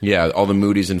 Yeah, all the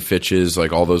Moody's and Fitch's,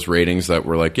 like all those ratings that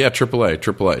were like,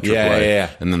 AAA. Yeah.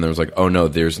 And then there was like, oh no,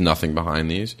 there's nothing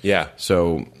behind these. Yeah.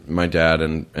 So my dad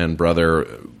and brother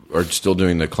are still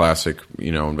doing the classic,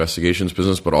 investigations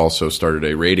business, but also started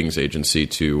a ratings agency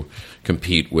to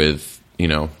compete with,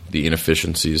 the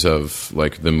inefficiencies of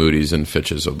like the Moody's and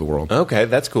Fitch's of the world. Okay,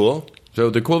 that's cool.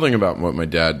 So the cool thing about what my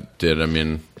dad did,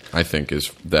 I think,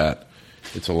 is that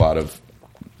it's a lot of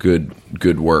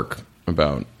good work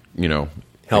about,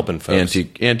 Helping folks.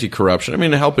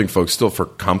 Anti-corruption. Helping folks still for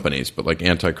companies, but like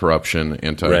anti-corruption,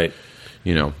 Right.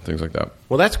 Things like that.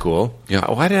 Well, that's cool. Yeah.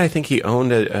 Why did I think he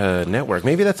owned a network?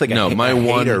 Maybe that's like a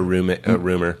hater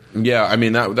rumor. Yeah,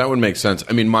 that would make sense.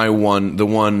 the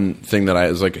one thing that I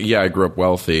was like, I grew up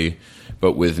wealthy,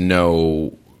 but with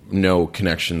no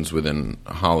connections within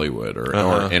Hollywood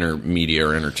or media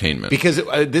or entertainment. Because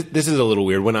this is a little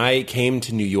weird. When I came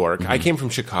to New York, I came from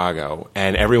Chicago,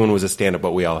 and everyone was a stand-up,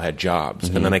 but we all had jobs.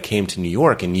 And then I came to New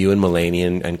York, and you and Mulaney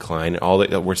and Klein,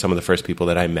 were some of the first people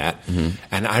that I met.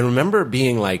 And I remember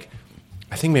being like,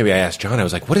 I think maybe I asked John, I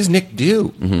was like, what does Nick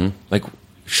do? Like,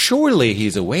 surely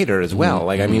he's a waiter as well.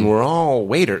 We're all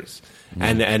waiters.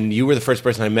 And you were the first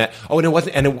person I met. Oh, and it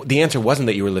wasn't. And the answer wasn't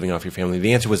that you were living off your family.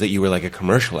 The answer was that you were like a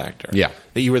commercial actor. Yeah.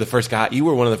 That you were the first guy. You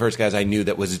were one of the first guys I knew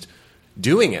that was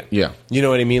doing it. Yeah. You know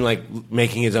what I mean? Like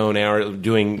making his own hour,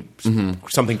 doing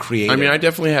something creative. I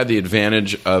definitely had the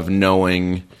advantage of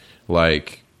knowing,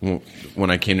 like,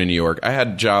 when I came to New York, I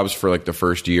had jobs for like the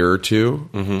first year or two.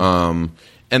 And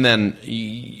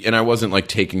I wasn't like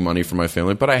taking money from my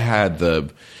family, but I had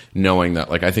the knowing that,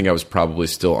 like, I think I was probably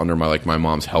still under my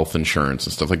mom's health insurance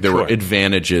and stuff. Like, there were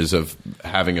advantages of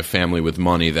having a family with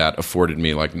money that afforded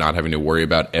me, like, not having to worry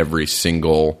about every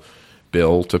single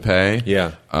bill to pay.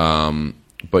 Yeah.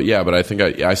 But I think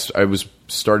I was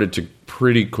started to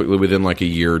pretty quickly within like a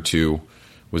year or two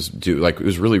it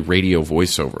was really radio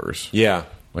voiceovers. Yeah.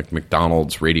 Like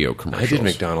McDonald's radio commercials. I did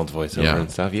McDonald's voiceover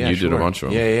and stuff. Yeah, you did a bunch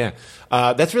of them. Yeah.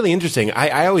 That's really interesting.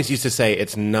 I always used to say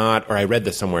it's not, or I read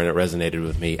this somewhere and it resonated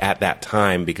with me at that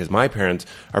time because my parents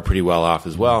are pretty well off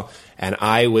as well. And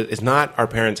it's not our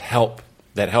parents' help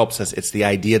that helps us. It's the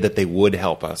idea that they would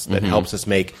help us that helps us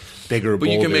make bigger, bolder choices. But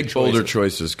you can make bolder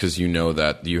choices because you know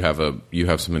that you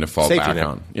have something to fall back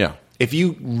on. Yeah. If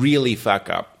you really fuck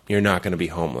up, you're not going to be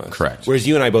homeless. Correct. Whereas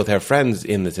you and I both have friends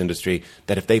in this industry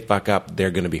that if they fuck up,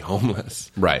 they're going to be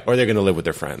homeless. Right. Or they're going to live with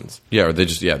their friends. Yeah, or they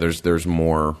just, there's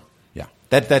more, yeah.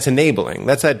 That's enabling.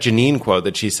 That's that Janine quote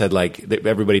that she said, like,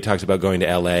 everybody talks about going to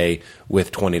L.A.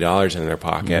 with $20 in their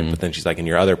pocket, but then she's like, in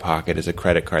your other pocket is a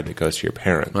credit card that goes to your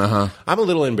parents. I'm a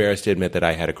little embarrassed to admit that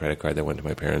I had a credit card that went to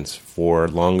my parents for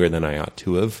longer than I ought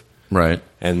to have. Right.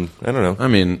 And I don't know.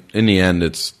 In the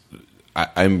end,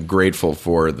 I'm grateful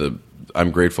for the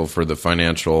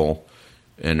financial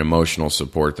and emotional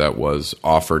support that was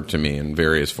offered to me in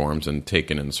various forms and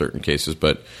taken in certain cases.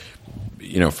 But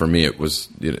for me,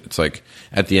 it's like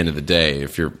at the end of the day,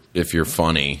 if you're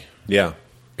funny, yeah,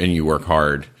 and you work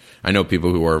hard. I know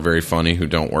people who are very funny who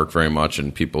don't work very much,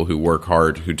 and people who work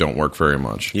hard who don't work very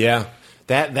much. Yeah.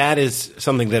 That is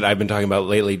something that I've been talking about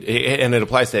lately, and it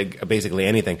applies to basically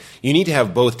anything. You need to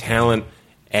have both talent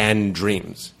and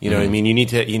dreams. You know what I mean? You need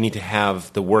to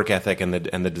have the work ethic and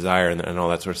the desire and all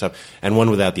that sort of stuff. And one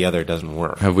without the other doesn't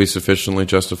work. Have we sufficiently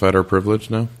justified our privilege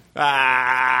now?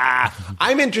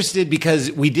 I'm interested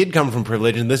because we did come from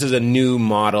privilege, and this is a new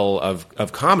model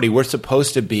of comedy. We're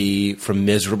supposed to be from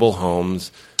miserable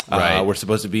homes. Right. We're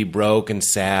supposed to be broke and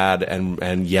sad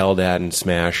and yelled at and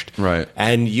smashed. Right.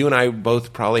 And you and I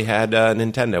both probably had a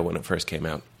Nintendo when it first came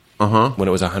out. When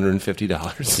it was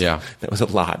 $150. Yeah. That was a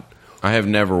lot. I have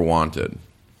never wanted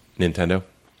Nintendo?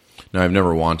 No, I've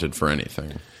never wanted for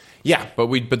anything. Yeah.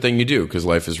 But then you do, because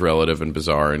life is relative and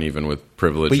bizarre, and even with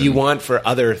privilege. But you want for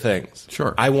other things.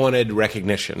 Sure. I wanted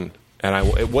recognition. And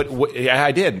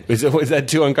I did. Was that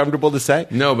too uncomfortable to say?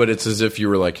 No, but it's as if you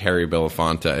were like Harry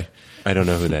Belafonte. I don't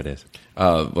know who that is.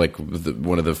 Like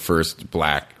one of the first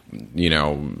black you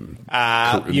know,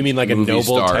 you mean like a movie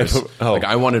noble stars. type of... Oh. Like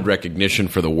I wanted recognition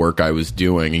for the work I was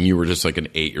doing, and you were just like an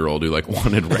 8-year-old who like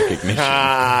wanted recognition.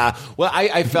 Well,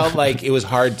 I felt like it was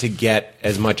hard to get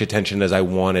as much attention as I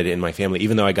wanted in my family,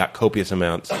 even though I got copious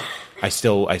amounts. I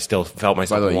still felt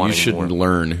myself. By the way, you wanting should more.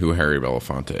 learn who Harry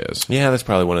Belafonte is. Yeah, that's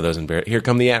probably one of those embarrassing. Here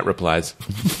come the replies.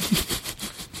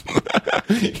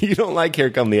 You don't like here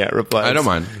come the replies. I don't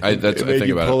mind. I think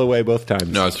you about pull it. away both times.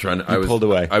 No, I was trying. I was pulled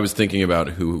away. I was thinking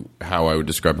about how I would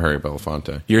describe Harry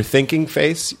Belafonte. Your thinking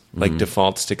face like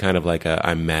defaults to kind of like a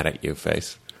I'm mad at you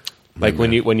face. Like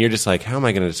when you're just like, how am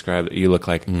I going to describe it? You look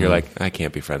like you're like, I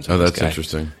can't be friends with this That's guy.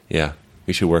 interesting. Yeah.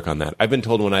 We should work on that. I've been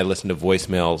told when I listen to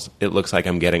voicemails, it looks like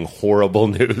I'm getting horrible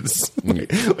news.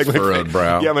 like my Furrowed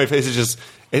brow. Yeah, my face is just...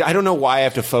 I don't know why I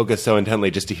have to focus so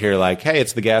intently just to hear like, hey,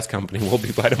 it's the gas company. We'll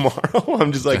be by tomorrow.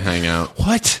 I'm just like... To hang out.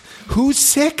 What? Who's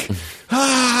sick?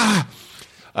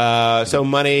 So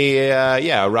money...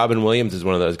 Robin Williams is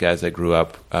one of those guys that grew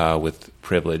up with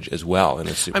privilege as well.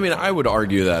 And I mean, I would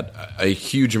argue that a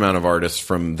huge amount of artists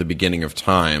from the beginning of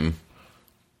time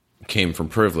came from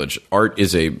privilege. Art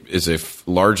is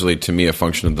largely, to me, a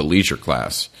function of the leisure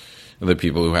class, the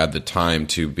people who had the time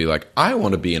to be like, I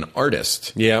want to be an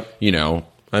artist. Yeah, you know,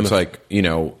 I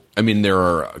mean,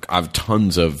 I have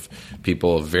tons of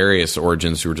people of various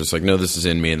origins who are just like, no, this is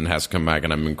in me, and it has to come back,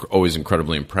 and I'm always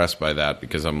incredibly impressed by that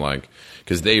because I'm like,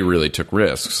 because they really took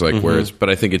risks. Like, but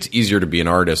I think it's easier to be an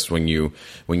artist when you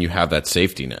have that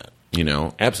safety net. You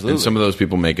know, absolutely. And some of those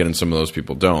people make it, and some of those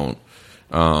people don't.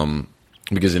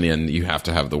 Because in the end, you have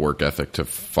to have the work ethic to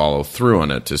follow through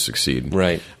on it to succeed.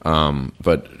 Right.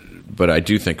 But I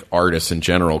do think artists in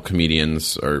general,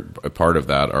 comedians are a part of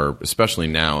that, are especially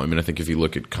now. I mean, I think if you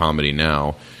look at comedy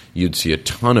now, you'd see a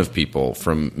ton of people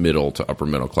from middle to upper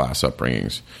middle class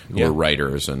upbringings who are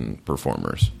writers and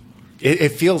performers.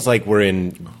 It feels like we're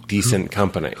in decent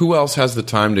company. Who else has the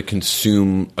time to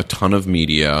consume a ton of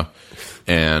media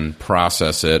and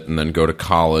process it and then go to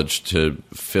college to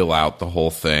fill out the whole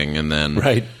thing and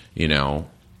then, you know,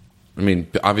 I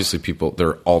mean, obviously there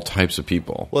are all types of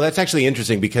people. Well, that's actually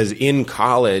interesting because in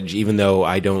college, even though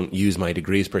I don't use my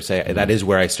degrees per se, that is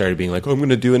where I started being like, oh, I'm going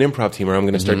to do an improv team or I'm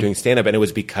going to start doing stand-up. And it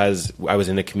was because I was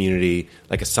in a community,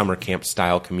 like a summer camp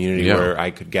style community where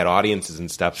I could get audiences and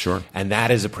stuff. Sure. And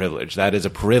that is a privilege. That is a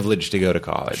privilege to go to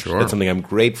college. Sure. That's something I'm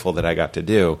grateful that I got to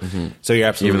do. So you're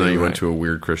absolutely Even though you right. went to a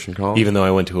weird Christian college? Even though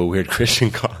I went to a weird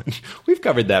Christian college. We've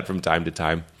covered that from time to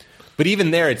time. But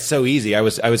even there, it's so easy. I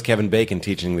was Kevin Bacon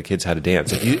teaching the kids how to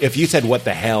dance. If you said what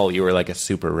the hell, you were like a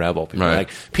super rebel. People were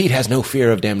like, Pete has no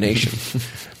fear of damnation.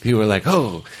 People were like,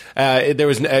 oh, I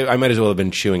might as well have been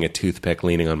chewing a toothpick,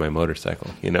 leaning on my motorcycle.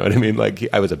 You know what I mean? Like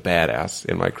I was a badass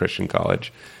in my Christian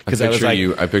college. I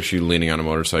picture you leaning on a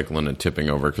motorcycle and then tipping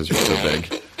over because you're so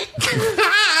big.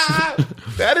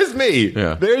 That is me.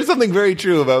 Yeah. There's something very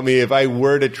true about me. If I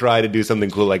were to try to do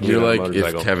something cool like you're lean on a like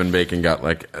motorcycle. if Kevin Bacon got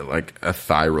like a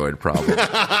thyroid problem.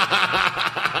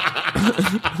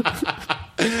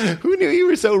 Who knew you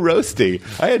were so roasty?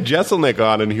 I had Jesselnick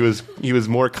on, and he was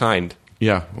more kind.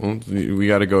 Yeah, well, we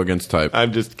got to go against type.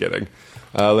 I'm just kidding.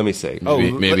 Let me see.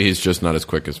 Maybe he's just not as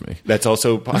quick as me. That's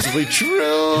also possibly true.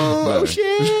 Oh shit!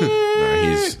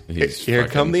 No, he's here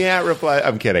come the reply.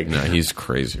 I'm kidding. No, he's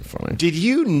crazy funny. Did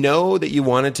you know that you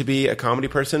wanted to be a comedy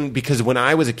person? Because when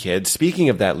I was a kid, speaking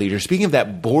of that leisure, speaking of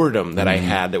that boredom that I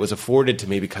had that was afforded to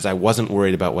me because I wasn't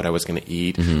worried about what I was going to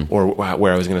eat or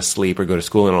where I was going to sleep or go to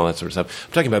school and all that sort of stuff.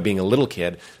 I'm talking about being a little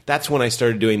kid. That's when I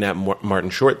started doing that Martin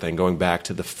Short thing, going back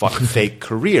to the fake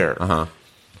career.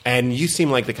 And you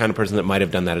seem like the kind of person that might have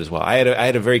done that as well. I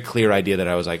had a very clear idea that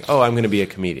I was like, oh, I'm going to be a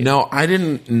comedian. No, I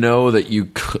didn't know that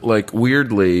you could, like,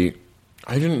 weirdly,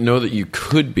 I didn't know that you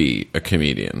could be a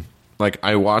comedian. Like,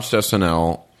 I watched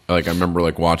SNL. Like, I remember,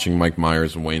 like, watching Mike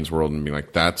Myers and Wayne's World and being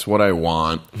like, that's what I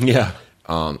want. Yeah.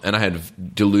 And I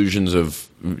had delusions of,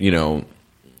 you know,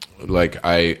 like,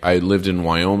 I lived in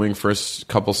Wyoming for a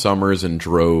couple summers and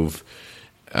drove...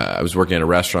 I was working at a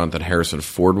restaurant that Harrison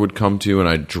Ford would come to, and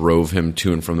I drove him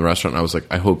to and from the restaurant. And I was like,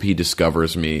 I hope he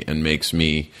discovers me and makes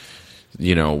me,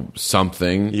 you know,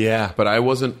 something. Yeah. But I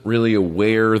wasn't really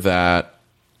aware that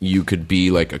you could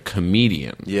be like a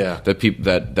comedian. Yeah.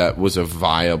 That was a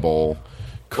viable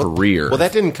career. Well,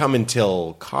 that didn't come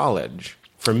until college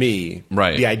for me.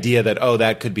 Right. The idea that, oh,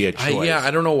 that could be a choice.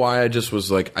 I don't know why. I just was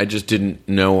like, I didn't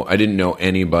know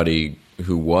anybody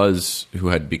who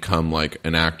had become like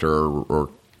an actor or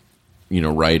you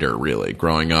know, writer, really,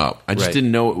 growing up. I just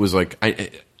didn't know it was like...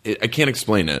 I can't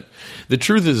explain it. The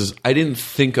truth is, I didn't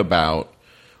think about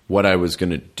what I was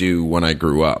going to do when I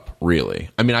grew up, really.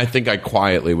 I mean, I think I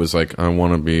quietly was like, I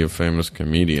want to be a famous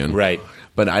comedian. Right.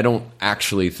 But I don't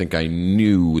actually think I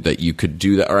knew that you could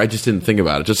do that, or I just didn't think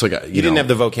about it. Just like You didn't have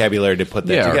the vocabulary to put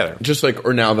that together. Just like,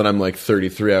 or now that I'm like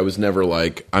 33, I was never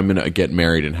like, I'm going to get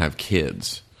married and have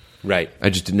kids. Right. I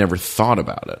just never thought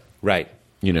about it. Right.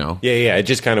 You know? Yeah. It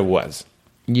just kind of was.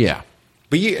 Yeah.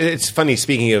 But it's funny,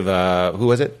 speaking of, who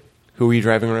was it? Who were you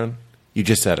driving around? You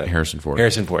just said it. Harrison Ford.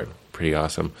 Harrison Ford. Pretty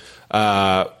awesome.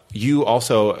 You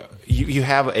also, you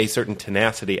have a certain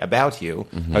tenacity about you.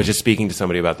 I was just speaking to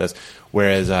somebody about this.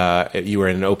 Whereas you were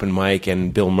in an open mic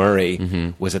and Bill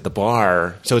Murray was at the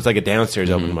bar. So it's like a downstairs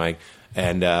open mic.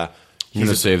 And I'm going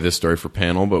to save this story for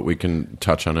panel, but we can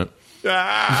touch on it.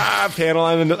 Panel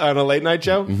on a late night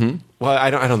show? Well, I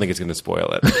don't think it's going to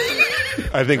spoil it.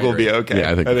 I think we'll be okay.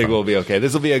 Yeah, I think we'll be okay.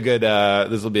 This will be a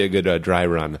good dry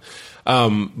run.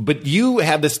 But you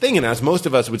had this thing in us. Most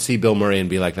of us would see Bill Murray and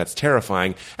be like, "That's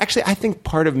terrifying." Actually, I think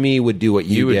part of me would do what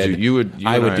you did.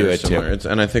 I would do it too.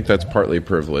 And I think that's partly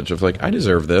privilege of like, I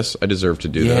deserve this. I deserve to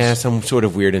do this. Yeah, some sort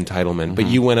of weird entitlement. But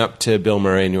you went up to Bill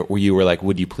Murray and you were like,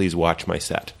 "Would you please watch my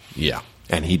set?" Yeah,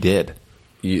 and he did.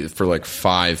 For like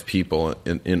 5 people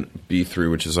in B3,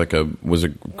 which is was a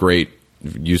great,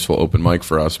 useful open mic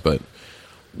for us, but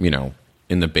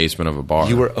in the basement of a bar.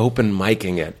 You were open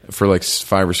micing it for like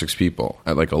 5 or 6 people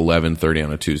at like 11:30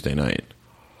 on a Tuesday night.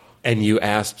 And you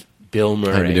asked Bill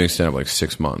Murray. I've been doing stand up like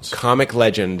 6 months. Comic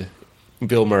legend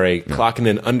Bill Murray, clocking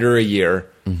in under a year.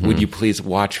 Would you please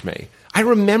watch me? I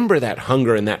remember that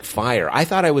hunger and that fire. I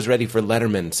thought I was ready for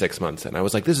Letterman 6 months in. I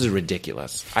was like, this is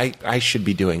ridiculous. I should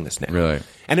be doing this now. Really?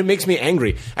 And it makes me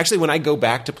angry. Actually, when I go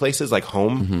back to places like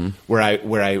home, where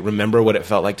I remember what it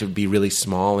felt like to be really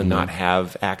small and not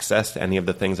have access to any of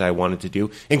the things I wanted to do,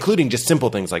 including just simple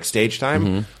things like stage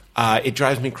time, it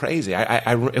drives me crazy.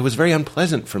 It was very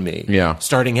unpleasant for me. Yeah.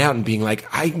 Starting out and being like,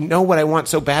 I know what I want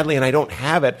so badly and I don't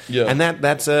have it. Yeah. And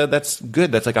that's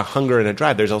good. That's like a hunger and a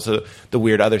drive. There's also the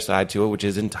weird other side to it, which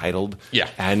is entitled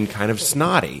and kind of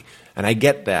snotty. And I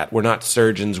get that. We're not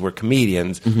surgeons, we're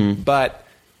comedians. But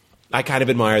I kind of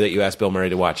admire that you asked Bill Murray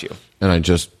to watch you. And I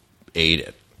just ate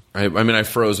it. I mean, I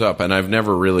froze up, and I've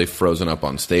never really frozen up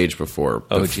on stage before.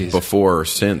 Before or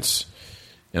since.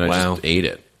 And I just ate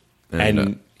it.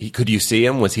 And could you see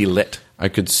him? Was he lit? I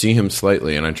could see him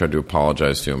slightly, and I tried to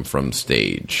apologize to him from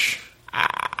stage.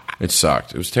 It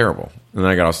sucked. It was terrible. And then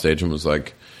I got off stage and was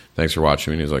like, "Thanks for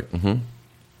watching me." And he was like,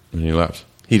 And he left.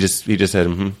 He just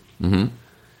said,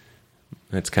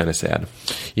 That's kind of sad.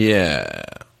 Yeah.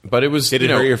 But it was... Did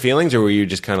it hurt your feelings, or were you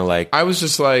just kind of like... I was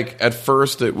just like, at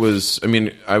first it was... I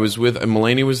mean, I was with...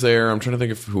 Mulaney was there. I'm trying to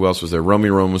think of who else was there. Romy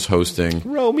Rome was hosting.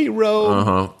 Romy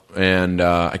Rome. And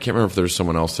I can't remember if there was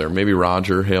someone else there. Maybe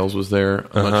Roger Hales was there.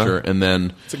 I'm not sure. And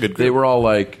then it's a good group. They were all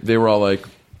like...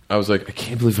 I was like, I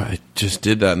can't believe I just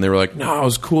did that. And they were like, no, it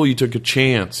was cool. You took a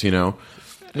chance,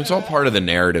 It's all part of the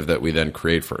narrative that we then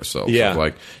create for ourselves. Yeah.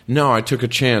 Like, no, I took a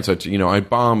chance. I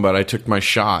bombed, but I took my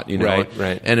shot.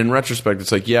 Right. And in retrospect,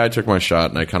 it's like, yeah, I took my shot,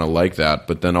 and I kind of like that.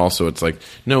 But then also, it's like,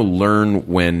 no, learn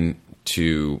when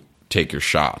to take your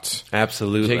shots.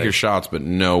 Absolutely. Take your shots, but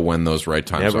know when those right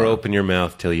times Never are. open your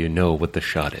mouth till you know what the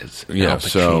shot is. Yeah. Al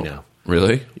Pacino.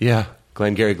 Really? Yeah.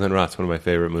 Glenn Ross, one of my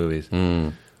favorite movies.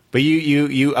 But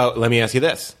you let me ask you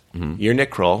this. You're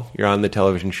Nick Kroll. You're on the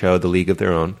television show The League of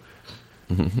Their Own.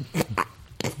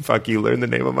 Fuck you, learn the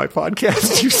name of my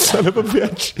podcast, you son of a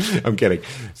bitch. I'm kidding.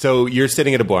 So you're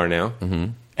sitting at a bar now,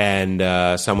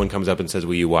 and someone comes up and says,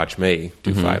 will you watch me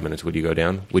do 5 minutes? Would you go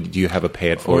down? Do you have a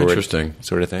pay it forward interesting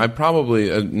sort of thing? I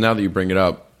probably, now that you bring it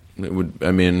up, it would,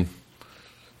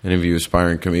 any of you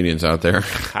aspiring comedians out there?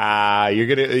 You're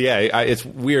gonna, it's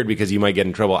weird because you might get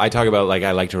in trouble. I talk about,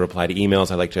 I like to reply to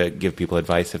emails. I like to give people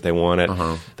advice if they want it,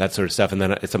 that sort of stuff. And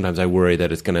then sometimes I worry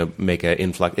that it's going to make an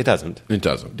influx. It doesn't. It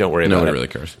doesn't. Don't worry about it. Nobody really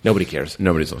cares. Nobody cares.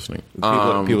 Nobody's listening.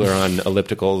 People are on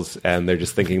ellipticals and they're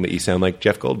just thinking that you sound like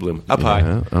Jeff Goldblum. Up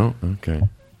high. Oh, okay.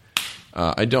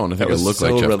 I don't. I think I look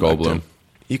like Jeff Goldblum.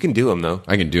 You can do him, though.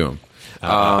 I can do him.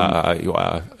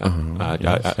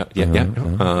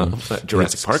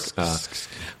 Jurassic Park.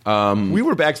 We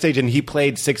were backstage and he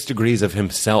played 6 Degrees of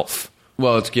himself.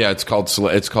 Well, it's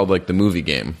called like the movie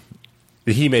game.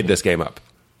 He made this game up.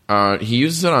 He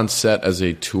uses it on set as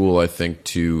a tool, I think,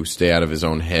 to stay out of his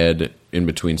own head in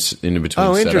between setups.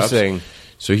 Oh, interesting.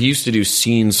 So he used to do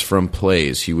scenes from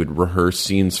plays. He would rehearse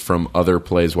scenes from other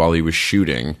plays while he was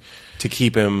shooting to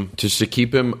keep him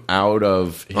out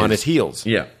of on his heels.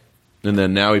 Yeah. And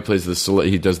then now he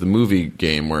does the movie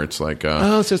game where it's like...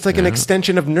 so it's like an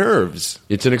extension of Nerves.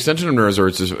 It's an extension of Nerves, or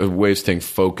it's just a way of staying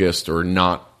focused or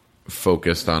not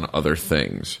focused on other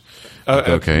things.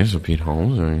 Okay, so Pete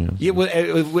Holmes. Yeah, well,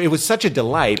 it was such a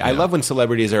delight. I love when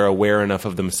celebrities are aware enough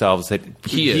of themselves that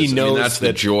he knows. I mean, that's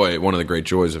the joy. One of the great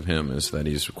joys of him is that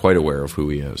he's quite aware of who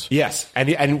he is. Yes,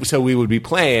 and so we would be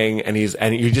playing, and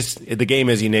you just the game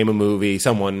is you name a movie,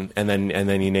 someone, and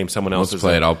then you name someone else. Let's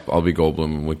play it. I'll be Goldblum,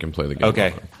 and we can play the game.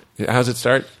 Okay. How's it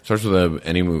start? Starts with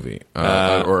any movie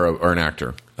or an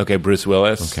actor. Okay, Bruce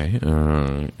Willis. Okay,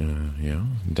 yeah,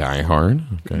 Die Hard.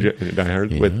 Okay, Die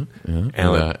Hard with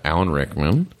Alan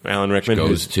Rickman. Alan Rickman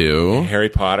Goes to Harry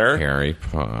Potter. Harry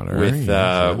Potter With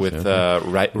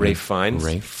Ralph Fiennes.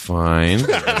 Ralph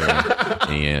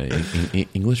Fiennes.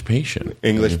 English Patient.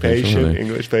 English Patient.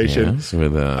 Yes,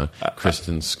 with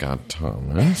Kristen Scott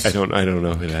Thomas. I don't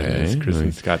know who that is.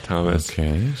 Kristen Scott Thomas.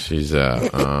 Okay, she's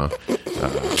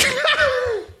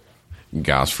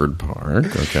Gosford Park.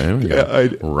 Okay, we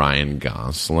got Ryan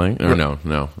Gosling. Or no,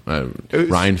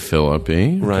 Ryan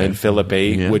Phillippe. Ryan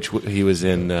Phillippe, which he was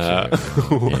in.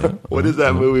 What is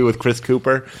that movie with Chris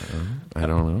Cooper? I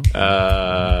don't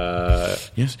know.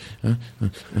 Yes.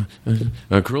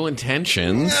 Cruel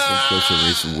Intentions. Let's go to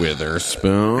Reese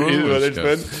Witherspoon.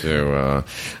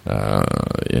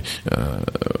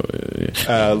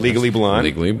 Legally Blonde.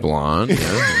 Legally Blonde.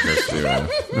 Yeah.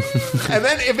 And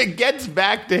then if it gets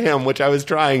back to him, which I was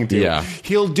trying to,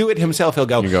 he'll do it himself. He'll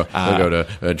go. He'll go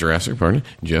to Jurassic Park.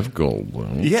 Jeff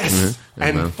Goldblum. Yes,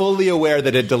 and fully aware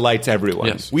that it delights everyone.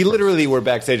 Yes, we literally were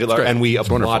backstage and we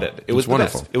applauded. It was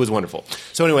wonderful. It was wonderful.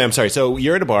 So anyway, I'm sorry. So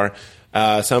you're at a bar.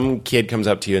 Some kid comes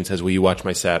up to you and says, "Will you watch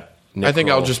my set?" I think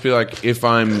I'll just be like, if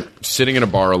I'm sitting in a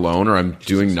bar alone or I'm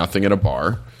doing nothing at a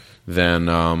bar,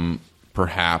 then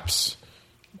perhaps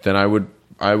then I would.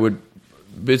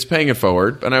 It's paying it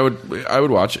forward, and I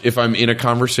would watch. If I'm in a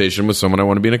conversation with someone I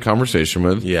want to be in a conversation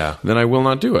with, then I will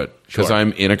not do it because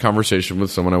I'm in a conversation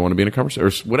with someone I want to be in a conversation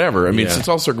or whatever. I mean, it's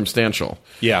all circumstantial.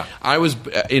 Yeah, I was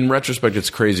in retrospect. It's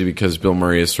crazy because Bill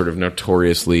Murray is sort of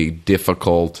notoriously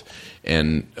difficult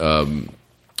and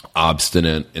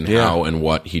obstinate in how and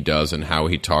what he does and how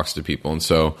he talks to people, and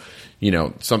so.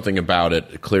 Something about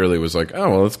it clearly was like, oh,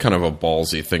 well, it's kind of a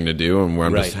ballsy thing to do, and where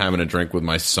I'm just having a drink with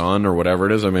my son or whatever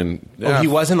it is. I mean, he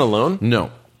wasn't alone?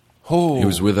 No. Oh. He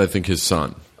was with, I think, his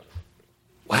son.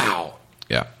 Wow.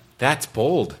 Yeah. That's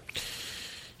bold.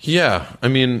 Yeah. I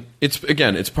mean, it's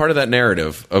part of that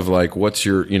narrative of like, what's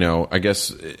your, I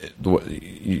guess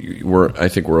I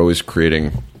think we're always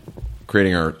creating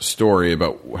our story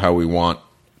about how we want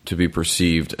to be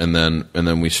perceived, and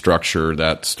then we structure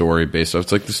that story based off.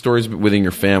 It's like the stories within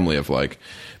your family of like,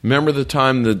 remember the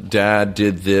time the dad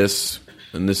did this,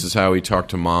 and this is how he talked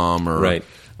to mom, or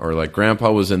or like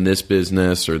grandpa was in this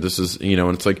business, or this is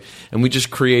and it's like, and we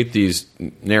just create these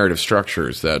narrative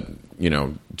structures that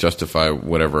justify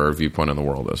whatever our viewpoint on the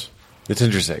world is. It's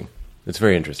interesting. It's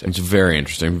very interesting. It's very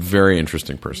interesting. Very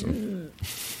interesting person.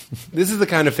 This is the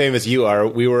kind of famous you are.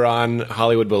 We were on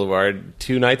Hollywood Boulevard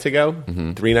 3 nights ago,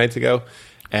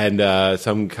 and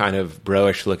some kind of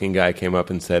bro-ish-looking guy came up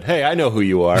and said, "Hey, I know who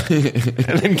you are," and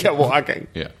then kept walking.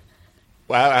 Yeah.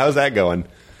 Wow, how's that going?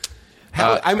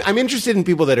 I'm interested in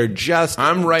people that are just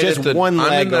one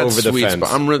leg over the fence.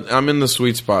 I'm in the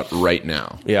sweet spot right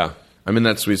now. Yeah. I'm in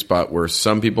that sweet spot where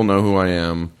some people know who I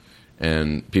am,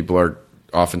 and people are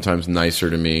oftentimes nicer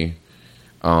to me,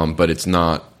 but it's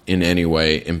not in any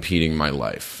way impeding my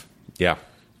life. Yeah.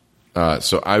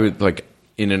 So I would like,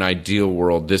 in an ideal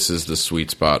world, this is the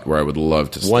sweet spot where I would love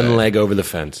to stay. One leg over the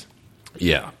fence.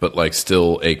 Yeah, but like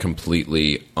still a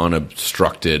completely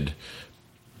unobstructed,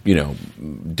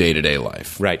 day-to-day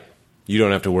life. Right. You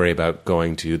don't have to worry about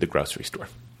going to the grocery store.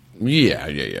 Yeah.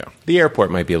 The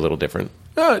airport might be a little different.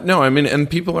 No, I mean, and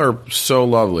people are so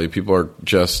lovely. People are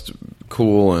just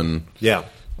cool and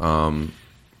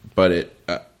but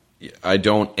I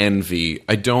don't envy.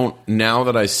 Now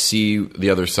that I see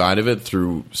the other side of it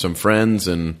through some friends,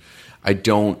 and I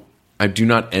do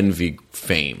not envy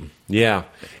fame. Yeah.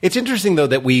 It's interesting, though,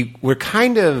 that we're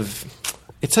kind of,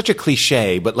 it's such a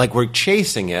cliche, but like we're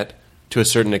chasing it to a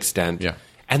certain extent. Yeah.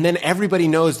 And then everybody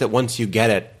knows that once you get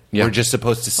it, we're just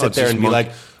supposed to sit there and be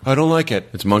like, I don't like it.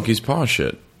 It's monkey's paw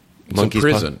shit. It's a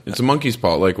prison. It's a monkey's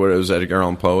paw. Like what it was Edgar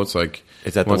Allan Poe. It's like,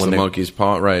 is that the monkey's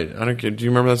paw? Right. I don't care. Do you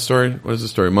remember that story? What is the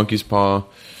story? Monkey's paw.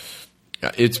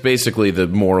 It's basically, the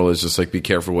moral is just like, be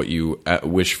careful what you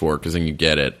wish for, because then you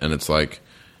get it. And it's like,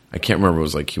 I can't remember. It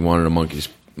was like he wanted a monkey's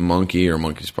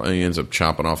paw. He ends up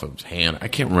chopping off his hand. I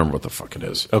can't remember what the fuck it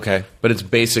is. Okay. But it's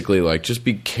basically like, just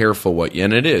be careful what you,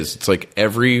 and it is. It's like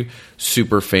every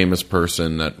super famous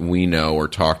person that we know or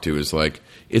talk to is like,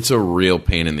 it's a real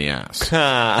pain in the ass.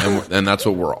 And that's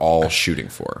what we're all shooting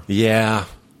for. Yeah.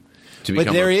 to But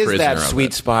become there a is prisoner that of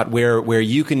sweet it. spot where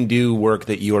you can do work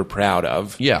that you're proud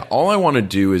of. Yeah, all I want to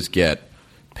do is get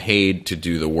paid to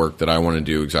do the work that I want to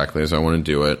do exactly as I want to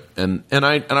do it, and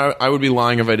I would be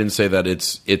lying if I didn't say that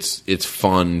it's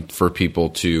fun for people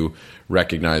to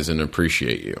recognize and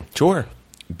appreciate you. Sure.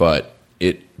 But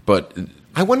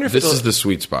I wonder if this it'll- is the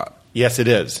sweet spot. Yes, it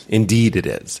is. Indeed, it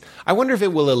is. I wonder if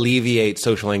it will alleviate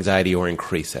social anxiety or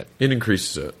increase it. It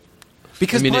increases it.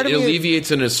 Because I mean, part it of me, alleviates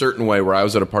in a certain way. Where I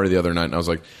was at a party the other night, and I was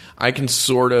like, I can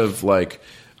sort of like,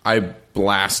 I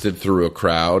blasted through a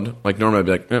crowd. Like normally, I'd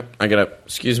be like, eh, I gotta,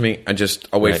 excuse me,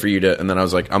 I'll wait Right. for you to. And then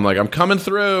I'm coming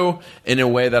through in a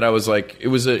way that I was like, it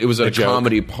was a joke.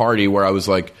 comedy party where I was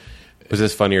like, was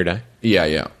this Funny or Die?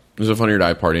 yeah. It was a Funny or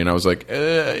Die party, and I was like,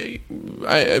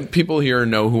 people here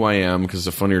know who I am because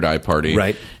it's a Funny or Die party,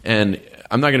 Right. And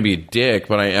I'm not going to be a dick,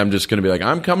 but I am just going to be like,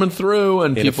 I'm coming through,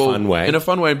 and In a people fun way. in a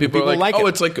fun way, and people are like, it. oh,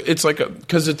 it's like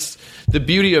because it's the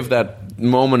beauty of that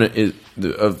moment is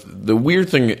of the weird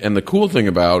thing and the cool thing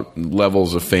about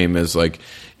levels of fame is like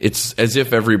it's as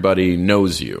if everybody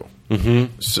knows you,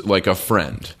 like a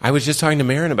friend. I was just talking to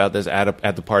Marin about this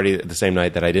at the party the same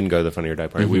night that I didn't go to the Funny or Die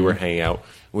party. We were hanging out.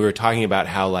 We were talking about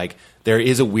how like there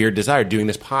is a weird desire doing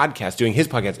his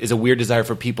podcast is a weird desire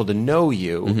for people to know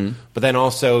you. But then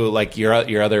also like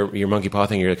your monkey paw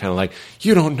thing, you're kind of like,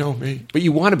 you don't know me, but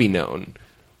you want to be known.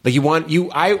 Like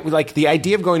I like the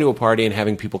idea of going to a party and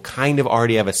having people kind of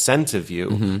already have a sense of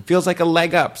you feels like a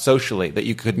leg up socially that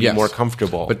you could be Yes. more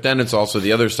comfortable. But then it's also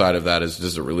the other side of that is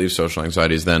does it relieve social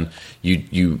anxieties? Then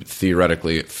you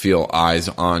theoretically feel eyes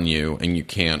on you, and you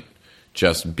can't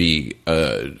just be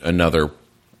another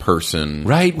person.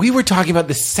 right, we were talking about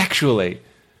this sexually.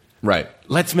 Right.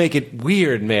 Let's make it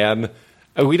weird, man.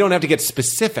 We don't have to get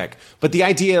specific, but the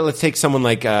idea, let's take someone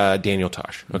like Daniel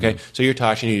Tosh, okay? So you're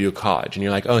Tosh and you do college, and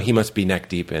you're like, oh, he must be neck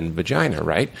deep in vagina,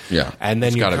 right? Yeah. And then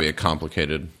it's you're got to be a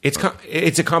complicated. It's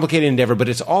a complicated endeavor, but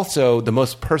it's also the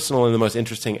most personal and the most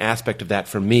interesting aspect of that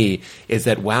for me is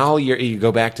that while you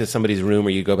go back to somebody's room or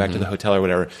you go back to the hotel or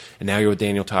whatever, and now you're with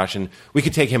Daniel Tosh, and we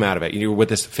could take him out of it. You're with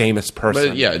this famous person.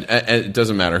 But yeah, it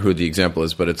doesn't matter who the example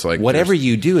is, but it's like Whatever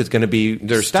you do is going to be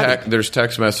there's studied. there's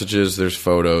text messages, there's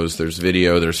photos, there's video,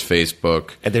 there's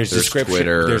Facebook, And there's description.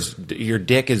 Twitter. Your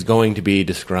dick is going to be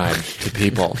described to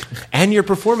people, and your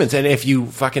performance. And if you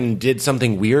fucking did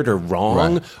something weird or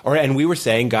wrong, Right. and we were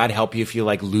saying, God help you if you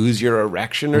like lose your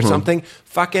erection or something.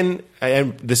 Fucking,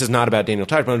 and this is not about Daniel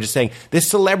Tosh, but I'm just saying this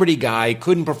celebrity guy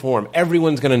couldn't perform.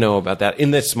 Everyone's going to know about that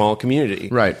in this small community,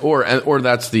 Right, or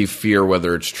that's the fear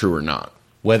whether it's true or not.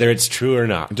 whether it's true or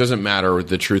not. It doesn't matter what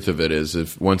the truth of it is.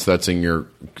 If once that's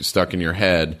stuck in your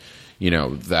head, you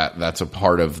know that's a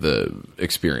part of the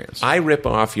experience. I rip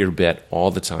off your bit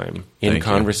all the time in Thank you.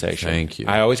 conversation. Thank you.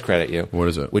 I always credit you. What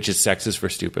is it? Which is sex is for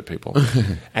stupid people.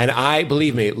 And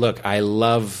believe me, look, I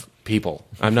love people.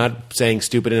 I'm not saying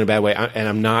stupid in a bad way, and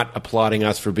I'm not applauding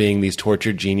us for being these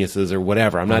tortured geniuses or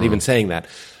whatever. I'm not even saying that.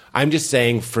 I'm just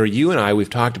saying for you and I, we've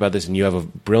talked about this, and you have a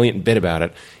brilliant bit about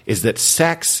it, is that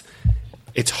sex,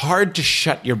 it's hard to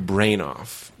shut your brain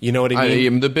off. You know what I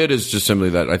mean? The bit is just simply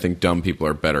that I think dumb people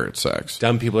are better at sex.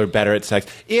 Dumb people are better at sex.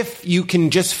 If you can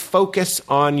just focus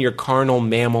on your carnal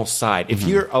mammal side, if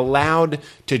you're allowed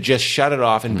to just shut it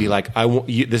off and be like, "I want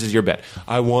you," this is your bet.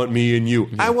 I want me and you.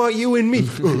 I want you and me.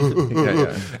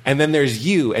 And then there's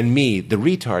you and me, the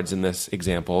retards in this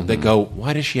example, that go,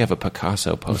 "Why does she have a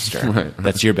Picasso poster?"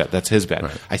 That's your bet. That's his bet.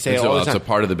 I say it all the It's time. a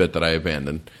part of the bit that I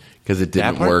abandoned because it That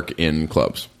didn't part? work in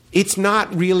clubs. It's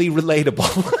not really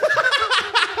relatable.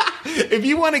 If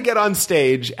you want to get on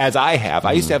stage, as I have,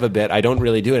 I used to have a bit, I don't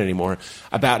really do it anymore,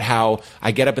 about how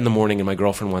I get up in the morning and my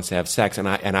girlfriend wants to have sex and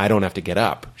I don't have to get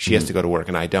up. She has to go to work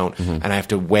and I don't. And I have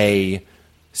to weigh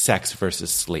sex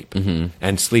versus sleep.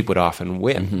 And sleep would often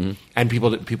win. And people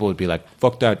would be like,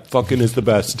 fuck that, fucking is the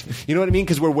best. You know what I mean?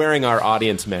 Because we're wearing our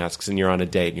audience masks and you're on a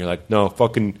date and you're like, no,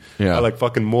 fucking, Yeah. I like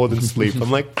fucking more than sleep.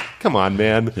 I'm like, come on,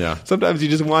 man. Yeah. Sometimes you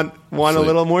just want a Sleep.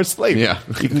 little more sleep. Yeah.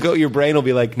 You can go, your brain will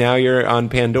be like, now you're on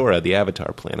Pandora, the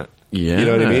Avatar planet. Yeah. You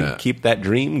know what I mean? Keep that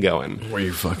dream going. Where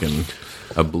you're fucking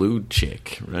a blue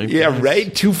chick, right? Yeah, guys?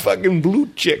 right? Two fucking blue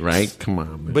chicks. Right? Come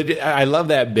on, man. But I love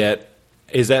that bit.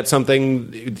 Is that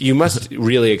something, you must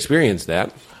really experience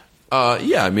that.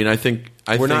 Yeah, I mean, I think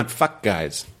We're not fuck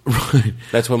guys. Right.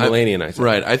 That's what Mulaney and I said.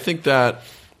 Right. I think that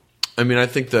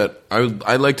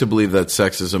I like to believe that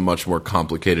sex is a much more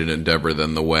complicated endeavor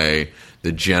than the way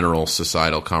the general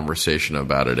societal conversation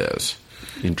about it is.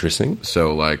 Interesting.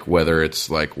 So, like, whether it's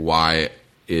like, why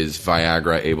is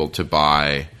Viagra able to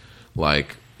buy,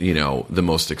 like, you know, the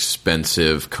most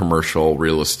expensive commercial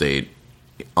real estate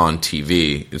on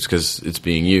TV. It's because it's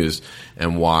being used.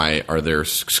 And why are there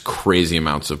crazy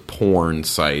amounts of porn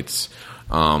sites,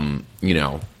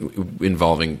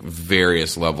 involving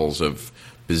various levels of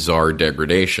bizarre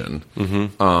degradation?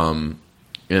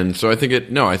 And so I think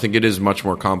it is much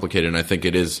more complicated, and I think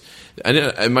it is, and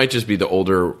it might just be the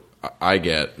older I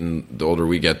get and the older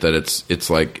we get that it's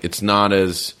like it's not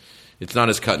as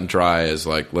cut and dry as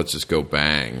like let's just go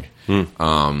bang.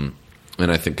 And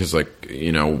I think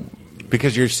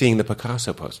because you're seeing the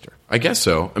Picasso poster. I guess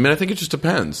so. I mean, I think it just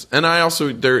depends, and I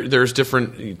also there's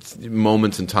different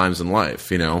moments and times in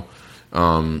life,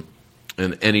 and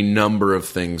any number of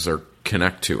things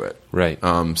connect to it, right?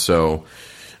 So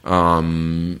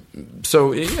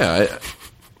yeah.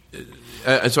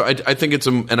 So I think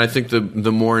and I think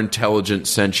the more intelligent,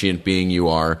 sentient being you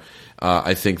are,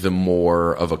 I think the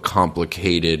more of a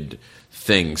complicated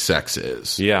thing sex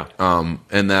is. Yeah.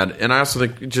 And I also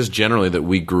think just generally that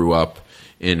we grew up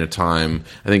in a time.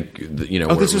 I think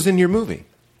this was in your movie.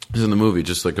 This is in the movie,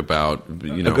 just like about a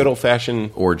good old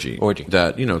fashioned orgy.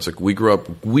 That it's like we grew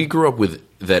up with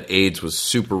that AIDS was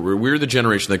super real. We were the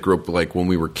generation that grew up like when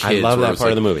we were kids. I love that part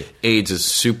of the movie. AIDS is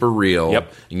super real.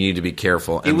 Yep. You need to be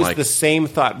careful. It was the same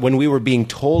thought when we were being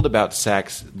told about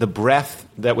sex. The breath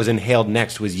that was inhaled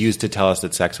next was used to tell us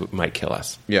that sex might kill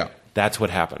us. Yeah, that's what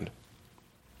happened.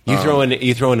 You throw in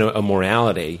a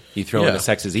morality, you throw in a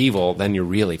sex is evil, then you're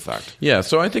really fucked. Yeah,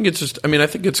 so I think it's just. I mean, I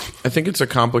think it's a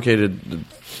complicated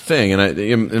thing,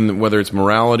 and whether it's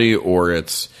morality or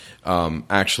it's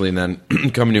actually, and then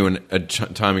coming to a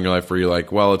time in your life where you're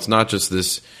like, well, it's not just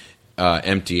this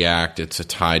empty act; it's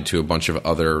tied to a bunch of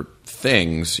other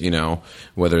things.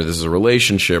 Whether this is a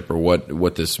relationship or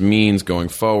what this means going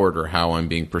forward, or how I'm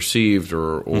being perceived,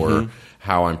 or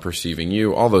how I'm perceiving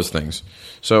you, all those things.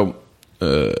 So.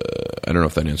 I don't know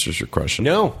if that answers your question.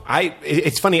 No.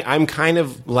 It's funny. I'm kind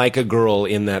of like a girl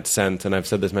in that sense, and I've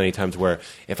said this many times, where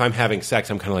if I'm having sex,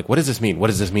 I'm kind of like, what does this mean?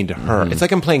 What does this mean to her? It's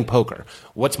like I'm playing poker.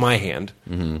 What's my hand?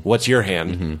 What's your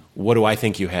hand? What do I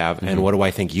think you have? And what do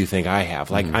I think you think I have?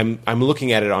 Like, I'm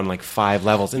looking at it on like 5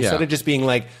 levels instead of just being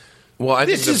like, well, I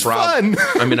this think is fun.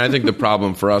 I mean, I think the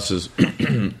problem for us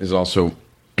is also...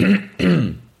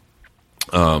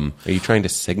 Are you trying to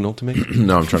signal to me?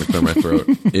 No, I'm trying to clear my throat.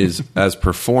 Is as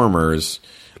performers,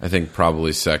 I think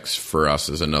probably sex for us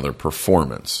is another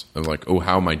performance of like, oh,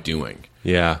 how am I doing?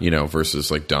 Yeah,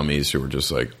 versus like dummies who are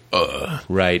just like, ugh.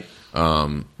 Right.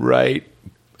 Right.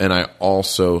 And I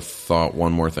also thought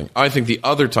one more thing. I think the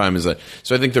other time is that.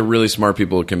 So I think the really smart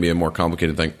people, it can be a more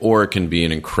complicated thing, or it can be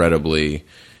an incredibly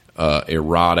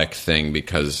erotic thing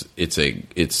because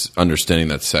it's understanding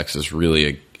that sex is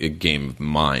really a game of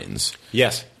minds.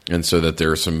 Yes. And so that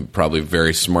there are some probably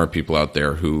very smart people out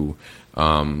there who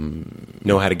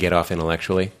know how to get off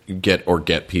intellectually. Get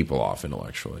people off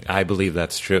intellectually. I believe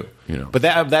that's true. But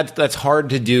that's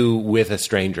hard to do with a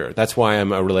stranger. That's why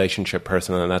I'm a relationship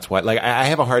person, and that's why I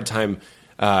have a hard time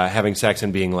having sex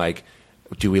and being like,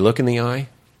 do we look in the eye?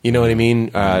 You know what I mean?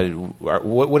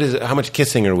 What is it? How much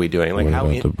kissing are we doing? Like, what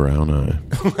about the brown eye?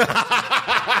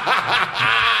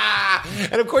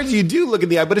 And of course you do look in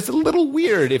the eye, but it's a little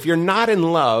weird if you're not in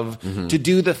love to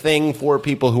do the thing for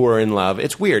people who are in love.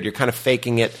 It's weird. You're kind of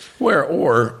faking it.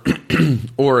 Or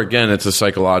again, it's a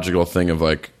psychological thing of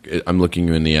like, I'm looking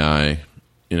you in the eye.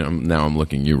 Now I'm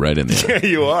looking you right in the eye. Yeah,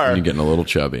 you are. And you're getting a little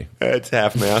chubby. It's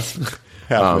half mass.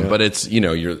 But it's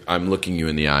I'm looking you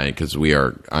in the eye because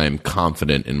I am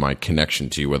confident in my connection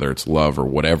to you, whether it's love or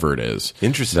whatever it is.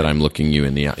 Interesting. That I'm looking you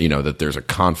in the eye. That there's a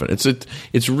confidence.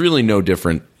 It's really no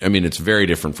different. I mean, it's very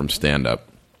different from stand up.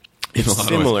 It's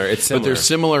similar. But they're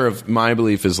similar. Of my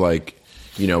belief is like,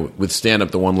 with stand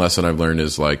up, the one lesson I've learned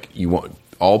is like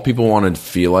all people want to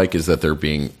feel like is that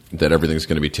that everything's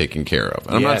going to be taken care of.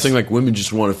 And I'm not saying like women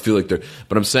just want to feel like they're,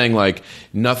 but I'm saying like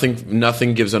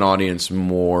nothing gives an audience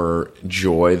more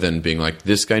joy than being like,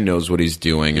 this guy knows what he's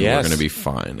doing and we're going to be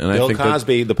fine. And Bill I think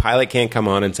Cosby, the pilot can't come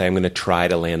on and say, I'm going to try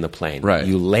to land the plane. Right.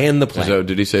 You land the plane.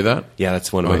 Did he say that? Yeah,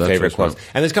 that's one of my favorite quotes.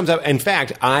 And this comes up, in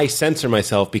fact, I censor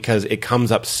myself because it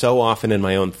comes up so often in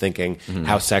my own thinking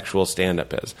how sexual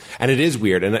stand-up is. And it is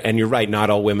weird. And you're right, not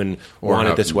all women want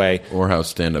it this way. Or how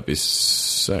stand-up is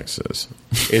sexist.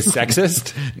 Is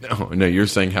sexist? No, you're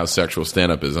saying how sexual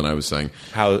stand-up is, and I was saying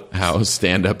how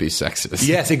stand-up is sexist.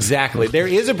 Yes, exactly. There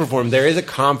is a performance, there is a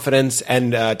confidence,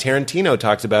 and Tarantino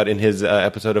talks about in his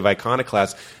episode of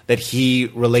Iconoclast that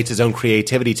he relates his own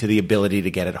creativity to the ability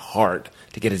to get it hard,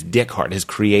 to get his dick hard, his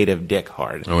creative dick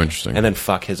hard. Oh, interesting. And then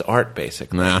fuck his art,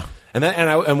 basically. Nah.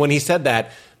 And when he said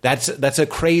that, that's a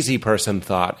crazy person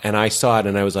thought, and I saw it,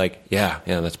 and I was like, yeah,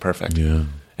 that's perfect. Yeah.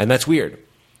 And that's weird.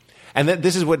 And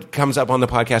this is what comes up on the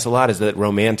podcast a lot, is that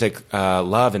romantic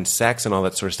love and sex and all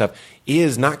that sort of stuff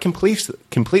is not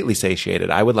completely satiated.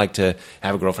 I would like to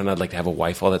have a girlfriend. I'd like to have a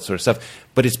wife, all that sort of stuff.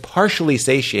 But it's partially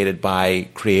satiated by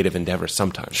creative endeavors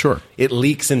sometimes. Sure. It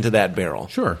leaks into that barrel.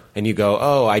 Sure. And you go,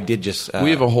 oh, I did just...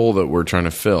 we have a hole that we're trying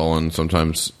to fill, and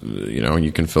sometimes,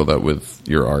 you can fill that with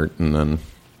your art, and then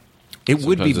it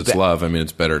would be it's love. I mean,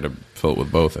 it's better to fill it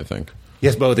with both, I think.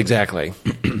 Yes, both exactly.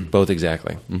 Both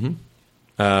exactly. Mm-hmm.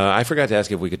 I forgot to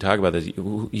ask if we could talk about this.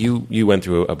 You went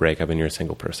through a breakup and you're a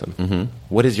single person. Mm-hmm.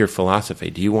 What is your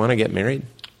philosophy? Do you want to get married?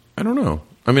 I don't know.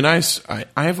 I mean,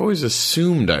 I've always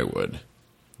assumed I would.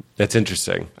 That's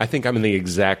interesting. I think I'm in the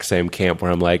exact same camp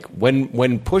where I'm like,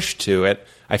 when pushed to it,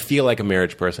 I feel like a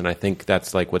marriage person. I think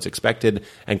that's like what's expected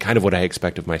and kind of what I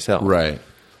expect of myself. Right.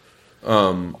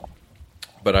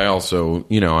 But I also,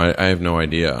 I have no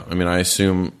idea. I mean, I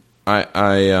assume I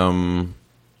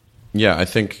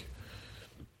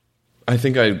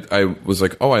think I was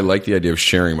like, oh, I like the idea of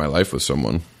sharing my life with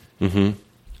someone. Mm-hmm.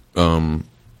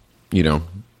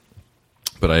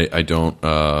 But I don't.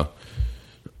 I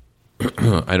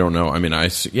don't know. I mean, I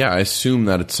assume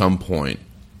that at some point,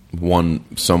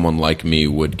 someone like me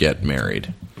would get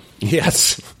married.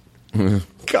 Yes.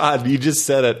 God, you just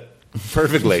said it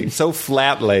perfectly, so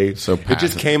flatly. So it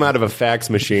just came out of a fax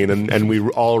machine, and we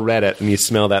all read it, and you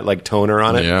smell that like toner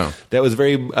on it. Yeah. That was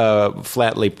very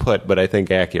flatly put, but I think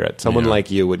accurate. Someone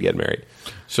like you would get married.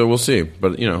 So we'll see,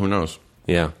 but who knows?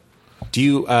 Yeah. Do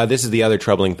you? This is the other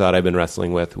troubling thought I've been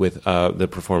wrestling with the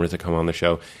performers that come on the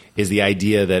show, is the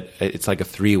idea that it's like a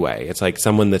three-way. It's like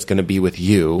someone that's going to be with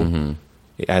you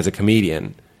as a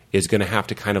comedian is going to have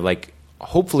to kind of like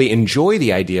hopefully enjoy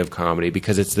the idea of comedy,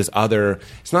 because it's this other,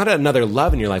 it's not another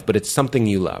love in your life, but it's something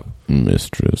you love.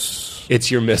 Mistress.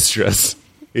 It's your mistress.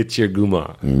 It's your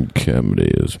guma.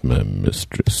 Comedy is my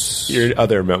mistress. Your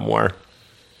other memoir.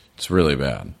 It's really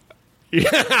bad.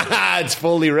 Yeah, it's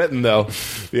fully written, though.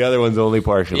 The other one's only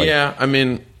partially. Yeah, I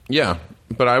mean, yeah.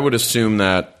 But I would assume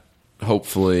that,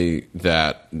 hopefully,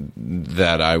 that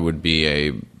I would be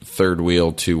a third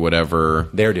wheel to whatever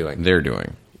they're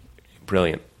doing.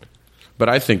 Brilliant. But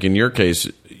I think in your case,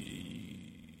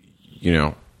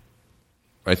 I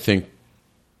think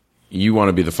you want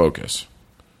to be the focus.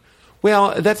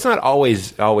 Well, that's not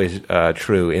always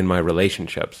true in my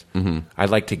relationships. Mm-hmm. I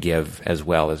like to give as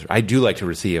well as I do like to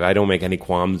receive. I don't make any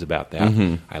qualms about that.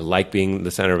 Mm-hmm. I like being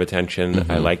the center of attention.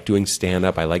 Mm-hmm. I like doing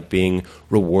stand-up. I like being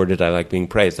rewarded. I like being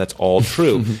praised. That's all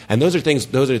true. And those are things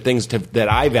that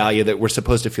I value that we're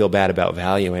supposed to feel bad about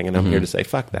valuing. And I'm here to say,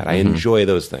 fuck that. I enjoy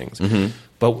those things. Mm-hmm.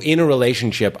 But in a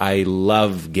relationship, I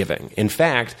love giving. In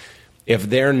fact, if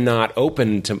they're not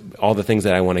open to all the things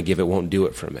that I want to give, it won't do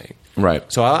it for me. Right.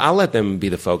 So I'll let them be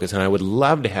the focus, and I would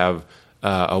love to have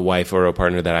a wife or a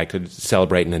partner that I could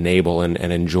celebrate and enable and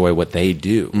enjoy what they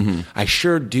do. Mm-hmm. I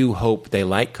sure do hope they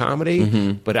like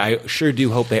comedy, but I sure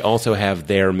do hope they also have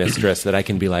their mistress that I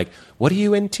can be like, what are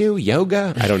you into?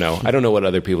 Yoga? I don't know. I don't know what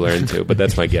other people are into, but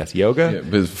that's my guess. Yoga? Yeah,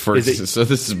 but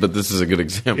this is a good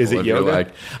example. Is it yoga? You're like,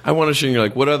 I want to show you. You're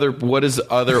like,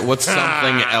 what's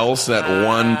something else that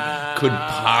one could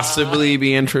possibly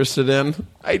be interested in?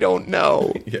 I don't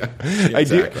know. Yeah,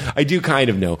 exactly. I do kind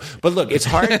of know. But look, it's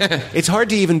hard. It's hard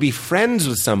to even be friends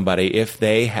with somebody if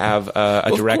they have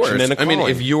a direction and a calling. I mean,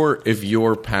 if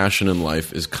your passion in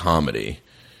life is comedy,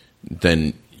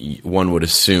 then one would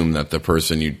assume that the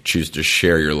person you choose to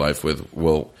share your life with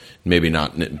will maybe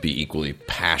not be equally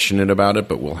passionate about it,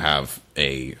 but will have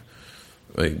a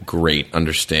great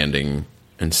understanding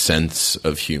and sense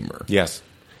of humor. Yes.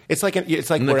 It's like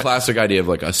the classic idea of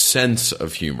like a sense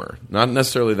of humor, not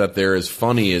necessarily that they're as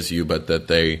funny as you, but that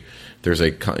there's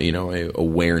a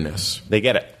awareness. They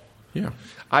get it. Yeah,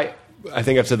 I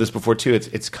think I've said this before too.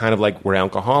 It's kind of like we're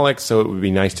alcoholics, so it would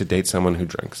be nice to date someone who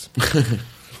drinks,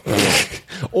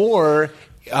 or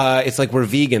it's like we're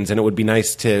vegans, and it would be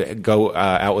nice to go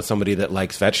out with somebody that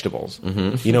likes vegetables.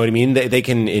 Mm-hmm. You know what I mean? They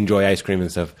can enjoy ice cream and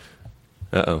stuff.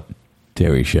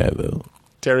 Terry Schiavo.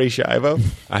 Terry Schiavo?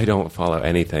 I don't follow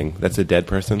anything. That's a dead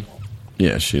person?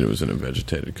 Yeah, she was in a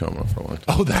vegetated coma for a long time.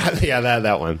 Oh,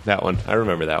 that one. I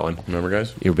remember that one. Remember,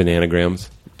 guys? Your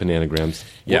bananagrams.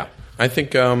 Yeah. I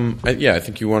think I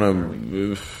think you want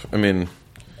to I mean,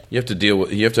 you have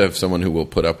to have someone who will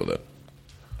put up with it.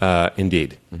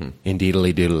 Indeed. Mm-hmm.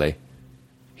 Indeedly doodly.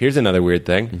 Here's another weird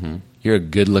thing. Mm-hmm. You're a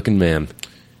good-looking man.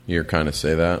 You're kind of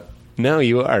say that? No,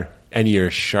 you are. And you're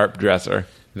a sharp dresser.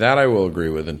 That I will agree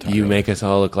with entirely. You make us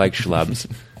all look like schlubs.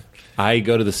 I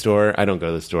go to the store. I don't go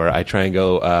to the store. I try and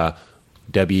go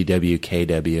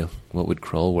WWKW. What would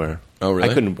Kroll wear? Oh,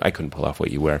 really? I couldn't pull off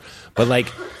what you wear. But like,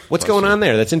 what's going on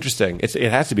there? That's interesting. It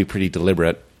has to be pretty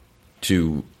deliberate.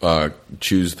 to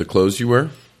choose the clothes you wear.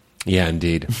 Yeah,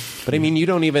 indeed. But I mean, you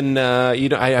don't even.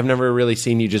 I've never really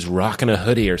seen you just rocking a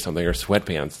hoodie or something or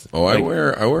sweatpants. Oh, I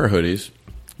wear hoodies.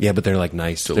 Yeah, but they're like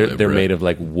nice. They're made of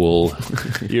like wool.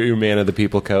 Your man of the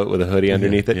people coat with a hoodie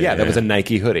underneath it. Yeah, that was a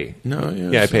Nike hoodie. No,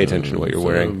 yeah, I pay attention to what you're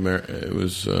wearing. It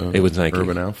was Nike.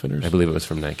 Urban Outfitters. I believe it was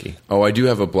from Nike. Oh, I do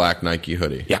have a black Nike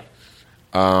hoodie. Yeah.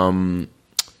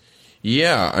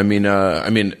 Yeah, I mean,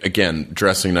 again,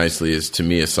 dressing nicely is to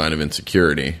me a sign of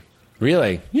insecurity.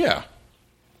 Really? Yeah,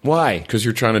 Why? because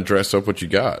you're trying to dress up what you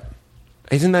got.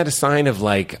 Isn't that a sign of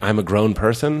like I'm a grown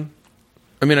person?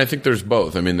 I mean, I think there's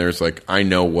both. I mean, there's like I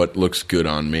know what looks good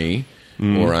on me,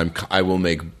 or I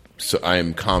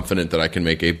am confident that I can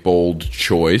make a bold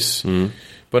choice.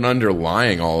 But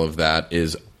underlying all of that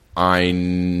is I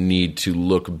need to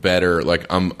look better. Like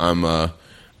I'm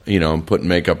putting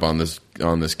makeup on this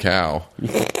cow.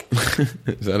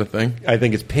 Is that a thing? I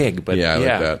think it's pig, but yeah, I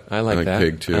like that. I like that.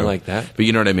 Pig too. I like that. But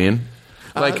you know what I mean?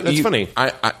 Like that's funny.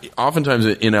 I oftentimes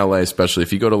in LA, especially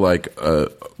if you go to like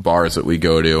bars that we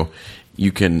go to,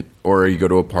 you go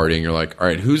to a party and you're like, all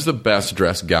right, who's the best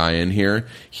dressed guy in here?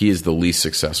 He is the least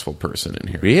successful person in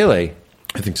here. Really?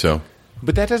 I think so.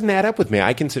 But that doesn't add up with me.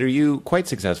 I consider you quite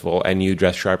successful, and you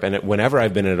dress sharp. And whenever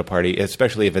I've been at a party,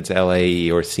 especially if it's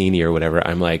LA or Senior or whatever,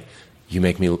 I'm like, you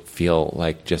make me feel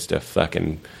like just a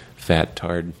fucking fat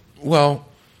tard. Well,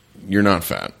 you're not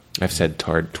fat. I've said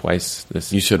tard twice.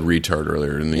 You said retard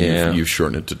earlier, and then you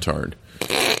shortened it to tard.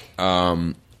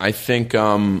 I think...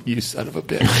 you son of a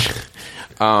bitch.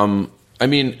 I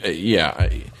mean,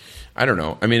 I don't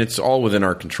know. I mean, it's all within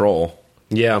our control.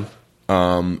 Yeah.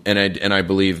 And I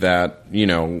believe that,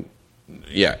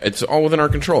 it's all within our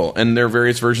control, and there are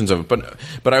various versions of it.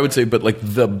 But I would say, like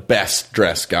the best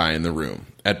dressed guy in the room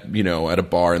at a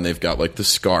bar, and they've got like the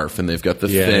scarf and they've got the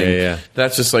thing. Yeah.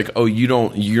 That's just like,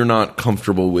 you're not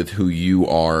comfortable with who you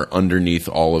are underneath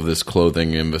all of this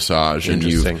clothing and visage, and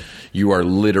you are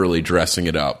literally dressing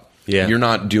it up. Yeah, you're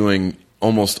not doing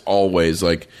almost always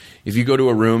like. If you go to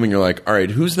a room and you're like, all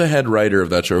right, who's the head writer of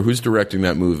that show? Who's directing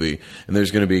that movie? And there's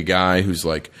going to be a guy who's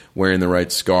like wearing the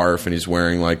right scarf and he's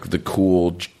wearing like the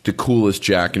coolest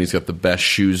jacket and he's got the best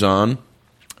shoes on. And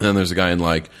then there's a guy in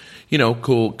like,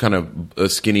 cool kind of a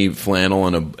skinny flannel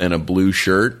and a blue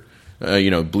shirt,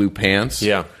 blue pants.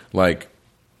 Yeah. Like,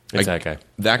 it's that guy.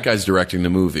 That guy's directing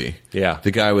the movie. Yeah. The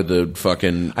guy with the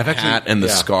fucking hat and the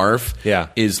scarf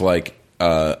is like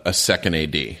a second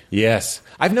AD. Yes.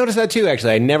 I've noticed that too,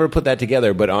 actually. I never put that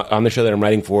together, but on the show that I'm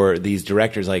writing for, these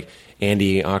directors, like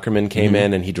Andy Ackerman came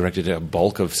in and he directed a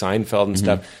bulk of Seinfeld and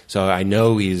stuff. So I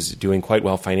know he's doing quite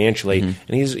well financially, and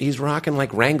he's rocking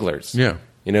like Wranglers. Yeah.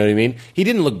 You know what I mean? He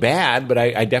didn't look bad, but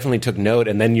I definitely took note.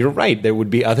 And then you're right. There would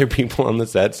be other people on the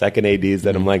set, second ADs,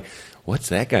 that I'm like, what's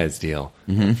that guy's deal?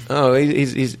 Oh,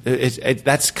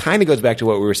 that's kind of goes back to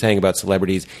what we were saying about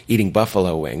celebrities eating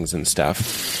buffalo wings and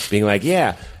stuff. Being like,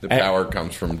 the power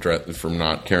comes from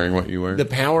not caring what you wear. The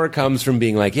power comes from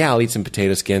being like, I'll eat some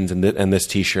potato skins, and this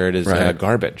T-shirt is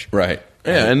garbage. Right.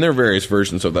 Yeah, and there are various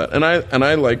versions of that. And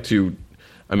I like to.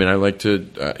 I mean, I'm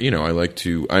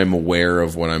aware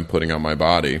of what I'm putting on my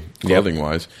body,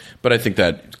 clothing-wise, but I think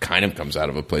that kind of comes out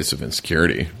of a place of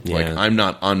insecurity. Yeah. Like, I'm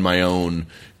not on my own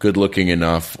good-looking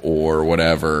enough or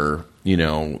whatever,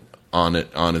 on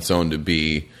its own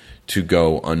to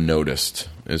go unnoticed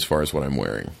as far as what I'm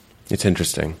wearing. It's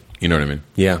interesting. You know what I mean?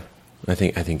 Yeah. I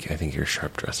think you're a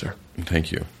sharp dresser.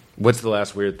 Thank you. What's the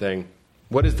last weird thing?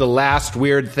 What is the last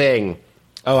weird thing?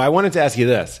 Oh, I wanted to ask you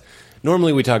this.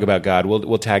 Normally we talk about God.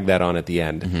 We'll tag that on at the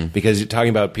end. Because you're talking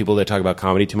about people that talk about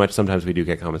comedy too much, sometimes we do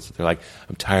get comments that they're like,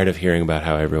 I'm tired of hearing about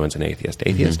how everyone's an atheist.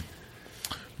 Atheist?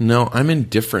 No, I'm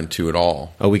indifferent to it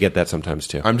all. Oh, we get that sometimes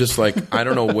too. I'm just like, I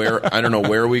don't know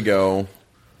where we go.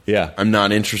 Yeah. I'm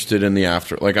not interested in the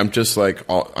after. Like, I'm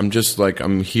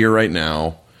here right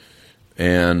now,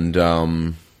 and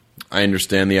I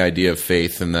understand the idea of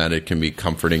faith and that it can be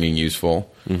comforting and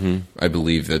useful. I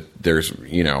believe that there's,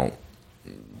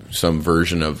 some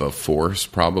version of a force,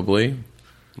 probably.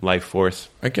 Life force.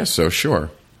 I guess so, sure.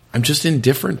 I'm just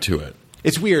indifferent to it.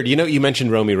 It's weird. You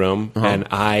mentioned Romy Rome, and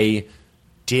I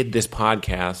did this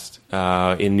podcast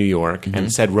in New York and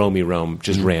said Romy Rome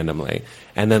just randomly.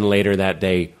 And then later that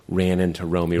day ran into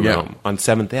Romy Rome on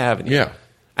 7th Avenue. Yeah.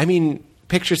 I mean,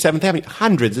 picture 7th Avenue,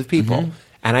 hundreds of people.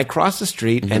 And I crossed the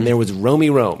street, and there was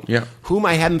Romy Rome, whom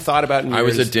I hadn't thought about in years. I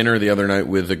was at dinner the other night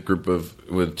with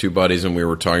with two buddies, and we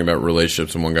were talking about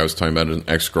relationships, and one guy was talking about an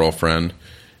ex-girlfriend,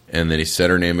 and then he said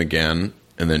her name again,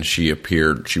 and then she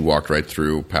appeared. She walked right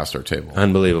through past our table.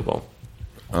 Unbelievable.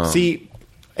 See,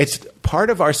 it's part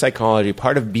of our psychology,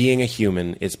 part of being a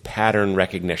human is pattern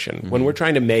recognition. When we're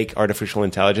trying to make artificial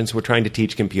intelligence, we're trying to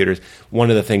teach computers, one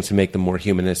of the things to make them more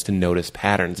human is to notice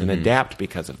patterns and adapt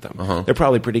because of them. They're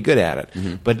probably pretty good at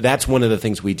it. But that's one of the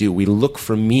things we do. We look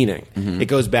for meaning. It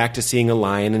goes back to seeing a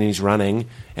lion and he's running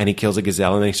and he kills a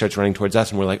gazelle and then he starts running towards us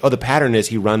and we're like, oh, the pattern is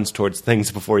he runs towards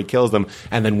things before he kills them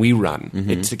and then we run.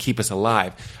 It's to keep us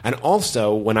alive. And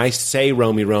also, when I say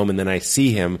Romy Rome and then I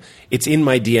see him, it's in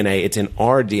my DNA, it's in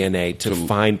our DNA to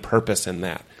find purpose in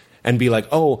that and be like,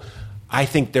 oh, I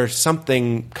think there's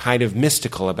something kind of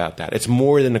mystical about that. It's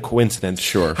more than a coincidence.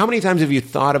 Sure. How many times have you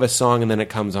thought of a song and then it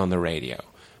comes on the radio?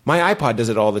 My iPod does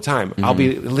it all the time. I'll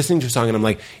be listening to a song and I'm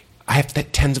like, I have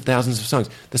tens of thousands of songs.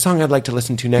 The song I'd like to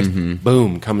listen to next,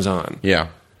 boom, comes on. Yeah.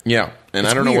 Yeah. And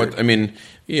It's I don't know weird. what, I mean,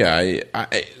 yeah,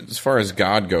 I, as far as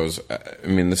God goes, I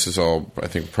mean, this is all, I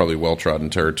think, probably well-trodden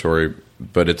territory,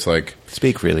 but it's like,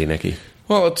 Speak freely, Nikki.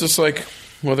 well, it's just like,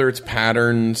 whether it's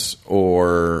patterns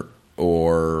or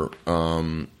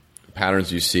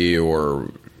patterns you see or,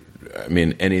 I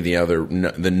mean, any of the other,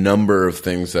 the number of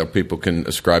things that people can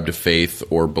ascribe to faith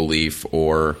or belief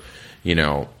or, you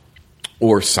know,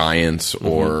 or science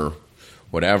or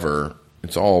whatever,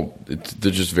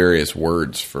 they're just various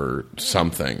words for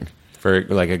something. For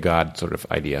like a God sort of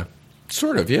idea.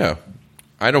 Sort of, yeah.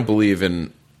 I don't believe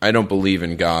in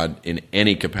God in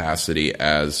any capacity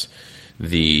as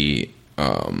the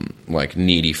like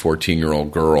needy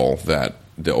 14-year-old girl that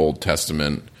the Old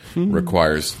Testament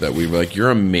requires that we like. You're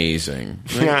amazing.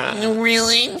 Like,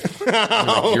 really?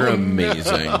 You're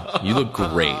amazing. You look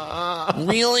great.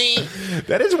 Really?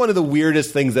 That is one of the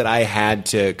weirdest things that I had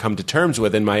to come to terms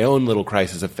with in my own little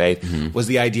crisis of faith was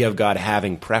the idea of God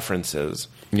having preferences.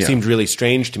 Yeah. It seemed really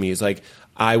strange to me. It's like,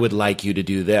 I would like you to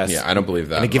do this. Yeah, I don't believe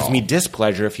that And it at gives all. me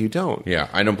displeasure if you don't. Yeah,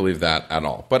 I don't believe that at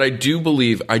all. But I do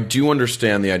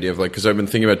understand the idea of like, because I've been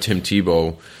thinking about Tim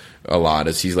Tebow a lot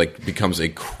as he's like becomes a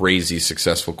crazy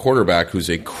successful quarterback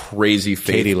who's a crazy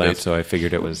Katie left, faith-based. so I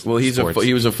figured it was Well,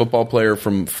 he was a football player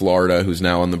from Florida who's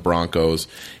now on the Broncos.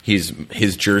 His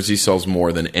jersey sells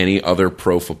more than any other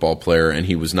pro football player, and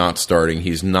he was not starting.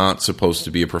 He's not supposed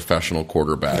to be a professional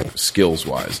quarterback, skills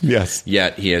wise. Yes.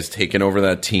 Yet he has taken over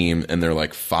that team, and they're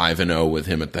like 5-0 with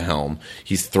him at the helm.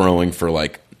 He's throwing for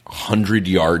like 100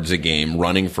 yards a game,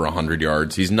 running for 100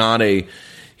 yards. He's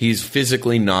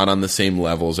physically not on the same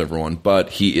level as everyone,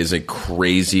 but he is a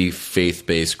crazy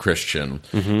faith-based Christian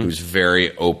who's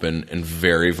very open and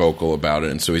very vocal about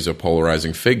it, and so he's a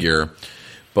polarizing figure.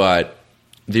 But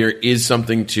there is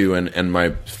something to, and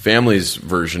my family's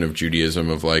version of Judaism,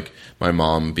 of like my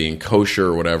mom being kosher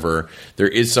or whatever, there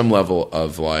is some level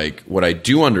of like, what I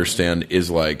do understand is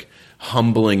like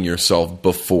humbling yourself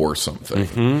before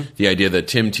something. The idea that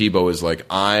Tim Tebow is like,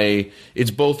 it's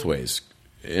both ways.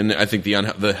 And I think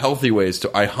the healthy way is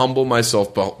I humble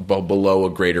myself below a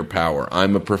greater power.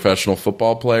 I'm a professional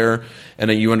football player, and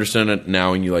you understand it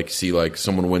now, and you like see like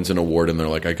someone wins an award, and they're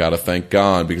like, I gotta thank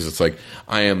God, because it's like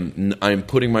I am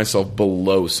putting myself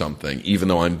below something, even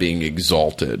though I'm being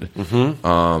exalted.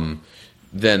 But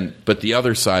the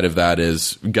other side of that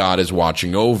is God is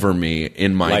watching over me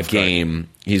in my Lifeguard. game.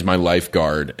 He's my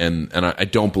lifeguard, and I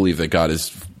don't believe that God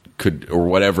or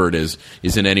whatever it is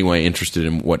in any way interested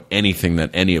in anything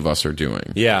that any of us are doing.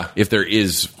 Yeah. If there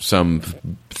is some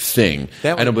thing,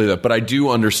 I don't believe that. But I do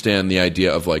understand the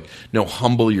idea of like, no,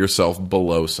 humble yourself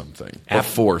below something,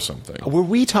 before something. Were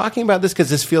we talking about this? Because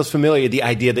this feels familiar. The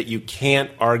idea that you can't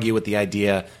argue with the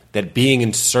idea that being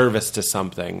in service to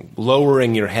something,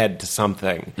 lowering your head to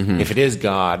something, if it is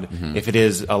God, if it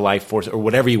is a life force, or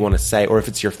whatever you want to say, or if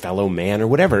it's your fellow man, or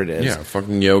whatever it is. Yeah,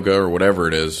 fucking yoga or whatever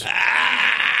it is.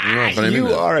 No, but I mean You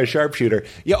that. are a sharpshooter.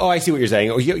 Yeah, I see what you're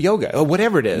saying. Or yoga, or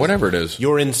whatever it is. Whatever it is.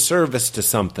 You're in service to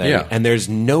something, Yeah. and there's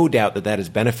no doubt that is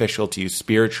beneficial to you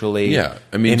spiritually. Yeah,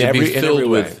 I mean, in to every, be in filled every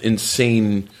with way.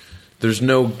 insane. There's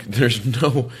no.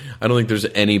 I don't think there's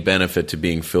any benefit to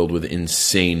being filled with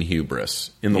insane hubris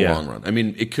in the Yeah. long run. I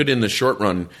mean, it could in the short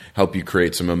run help you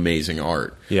create some amazing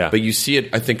art. Yeah. But you see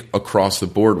it, I think, across the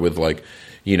board with like,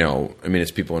 I mean, it's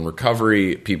people in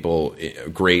recovery, people,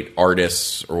 great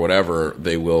artists or whatever.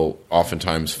 They will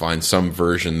oftentimes find some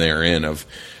version therein of,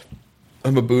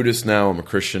 I'm a Buddhist now, I'm a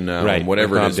Christian now, Right. and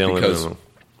whatever Like it Bob is, Dylan.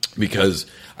 because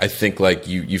I think like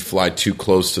you fly too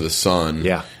close to the sun,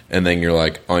 Yeah. and then you're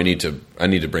like, oh, I need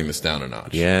to bring this down a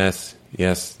notch. Yes,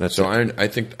 that's So it. I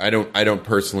think I don't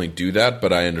personally do that,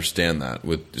 but I understand that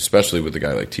especially with a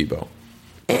guy like Tebow.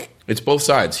 It's both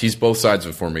sides. He's both sides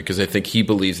of it for me, because I think he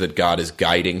believes that God is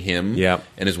guiding him Yep.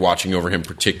 and is watching over him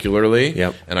particularly.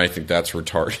 Yep. And I think that's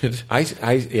retarded.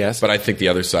 Yes, But I think the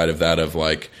other side of that of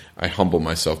like, I humble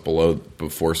myself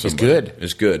before somebody good.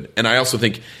 is good. And I also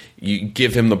think you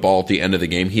give him the ball at the end of the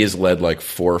game. He has led like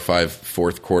 4 or 5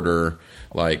 fourth quarter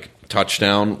like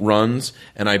touchdown runs,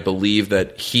 and I believe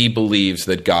that he believes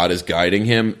that God is guiding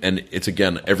him, and it's,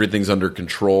 again, everything's under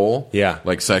control. Yeah.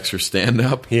 Like sex or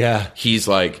stand-up. Yeah. He's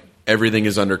like, everything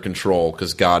is under control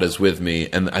because God is with me,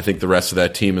 and I think the rest of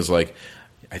that team is like,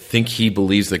 I think he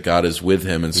believes that God is with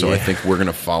him, and so I think we're going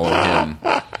to follow him.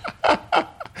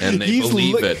 And they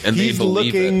believe it, and he's they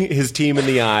believe looking it. his team in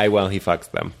the eye while he fucks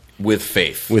them. With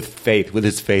faith. With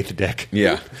his faith dick.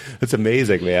 Yeah. That's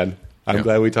amazing, man. I'm Yeah.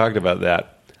 glad we talked about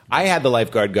that. I had the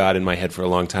lifeguard God in my head for a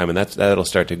long time, and that'll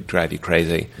start to drive you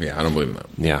crazy. Yeah, I don't believe in that.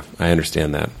 Yeah, I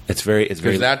understand that. It's very.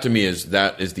 Because that to me is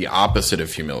the opposite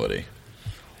of humility.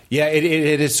 Yeah, it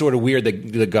is sort of weird,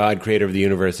 the God creator of the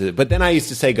universe. But then I used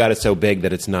to say God is so big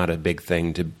that it's not a big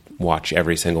thing to watch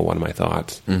every single one of my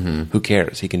thoughts. Mm-hmm. Who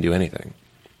cares? He can do anything.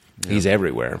 Yeah. He's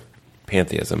everywhere.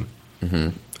 Pantheism.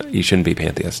 Mm-hmm. You shouldn't be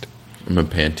pantheist. I'm a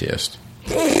pantheist.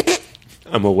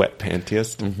 I'm a wet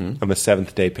pantheist. Mm-hmm. I'm a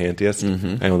seventh-day pantheist.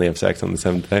 Mm-hmm. I only have sex on the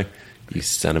seventh day. You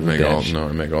son of a bitch.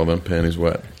 I make all them panties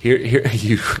wet. Here,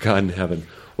 you God in heaven.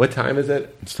 What time is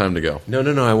it? It's time to go. No.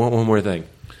 I want one more thing.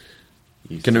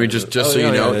 Can we just so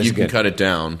you know, you can good. cut it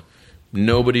down.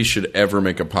 Nobody should ever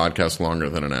make a podcast longer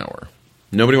than an hour.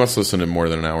 Nobody wants to listen to more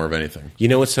than an hour of anything. You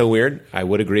know what's so weird? I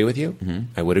would agree with you. Mm-hmm.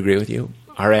 I would agree with you.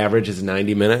 Our average is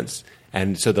 90 minutes.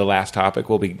 And so the last topic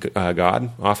will be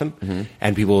God often. Mm-hmm.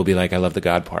 And people will be like, I love the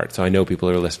God part. So I know people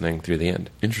are listening through the end.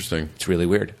 Interesting. It's really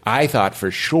weird. I thought for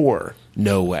sure,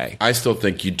 no way. I still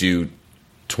think you do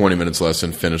 20 minutes less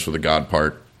and finish with the God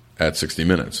part at 60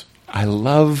 minutes. I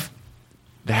love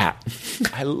that.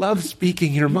 I love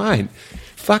speaking your mind.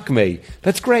 Fuck me.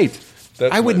 That's great.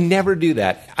 I would never do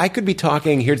that. I could be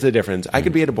talking. Here's the difference. I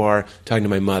could be at a bar talking to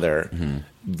my mother. Mm-hmm.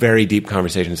 Very deep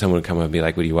conversation. Someone would come up and be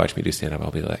like, would you watch me do stand-up? I'll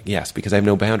be like, yes, because I have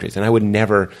no boundaries. And I would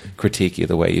never critique you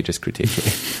the way you just critique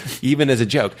me, even as a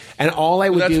joke. And all I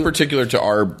would do... That's particular to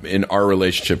our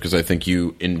relationship, because I think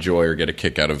you enjoy or get a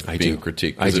kick out of being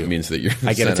critiqued, because it means that you're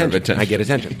the center of attention. I get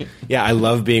attention. Yeah, I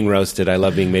love being roasted. I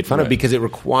love being made fun of, because it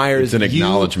requires... It's an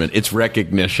acknowledgement. It's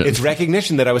recognition. It's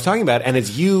recognition that I was talking about, and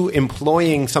it's you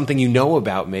employing something you know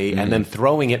about me and then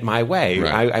throwing it my way.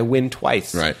 Right. I win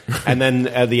twice. Right. And then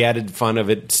the added fun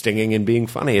of it stinging and being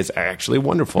funny is actually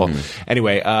wonderful.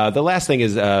 Anyway, the last thing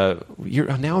is now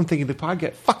I'm thinking the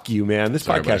podcast. Fuck you, man. This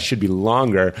podcast should be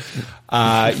longer.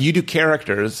 You do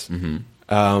characters.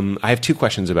 I have 2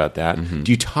 questions about that. Do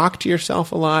you talk to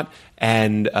yourself a lot?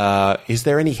 And is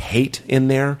there any hate in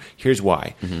there? Here's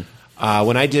why.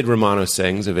 When I did Romano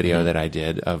Sings, a video that I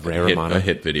did of Ray Romano. A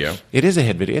hit video. It is a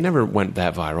hit video. It never went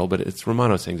that viral, but it's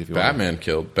Romano Sings if you want.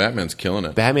 Batman's killing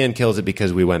it. Batman kills it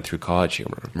because we went through College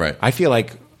Humor. Right. I feel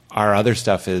like our other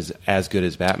stuff is as good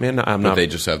as Batman. But they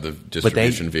just have the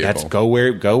distribution vehicle. That's go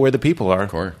where the people are. Of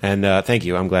course. And thank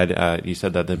you. I'm glad you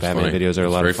said that the Batman videos are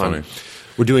a lot of fun. Funny.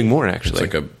 We're doing more, actually.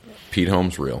 It's like a Pete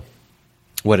Holmes reel.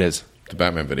 What is? The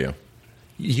Batman video.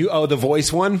 The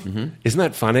voice one? Isn't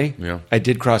that funny? Yeah. I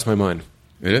did cross my mind.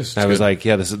 It is. I was like,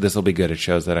 yeah, this will be good. It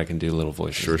shows that I can do little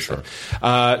voices. Sure.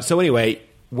 So anyway,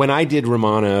 when I did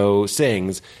Romano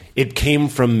Sings, it came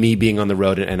from me being on the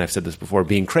road, and I've said this before,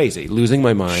 being crazy, losing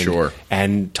my mind,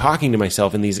 and talking to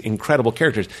myself in these incredible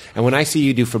characters. And when I see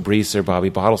you do Fabrice or Bobby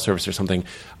Bottle Service or something,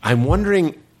 I'm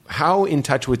wondering how in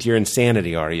touch with your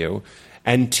insanity are you?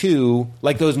 And 2,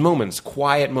 like those moments,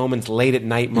 quiet moments, late at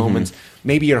night moments.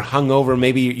 Maybe you're hungover,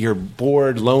 maybe you're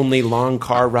bored, lonely, long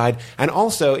car ride. And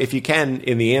also, if you can,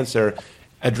 in the answer,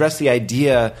 address the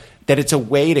idea that it's a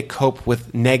way to cope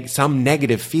with some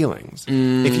negative feelings.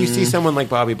 If you see someone like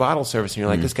Bobby Bottle Service and you're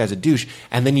like, this guy's a douche,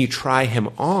 and then you try him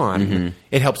on,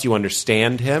 it helps you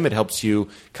understand him. It helps you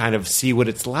kind of see what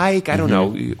it's like. I don't know.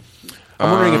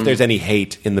 I'm wondering if there's any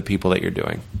hate in the people that you're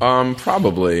doing.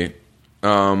 Probably.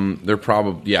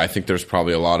 I think there's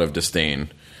probably a lot of disdain.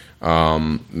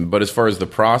 But as far as the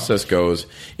process goes,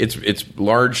 it's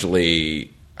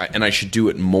largely, and I should do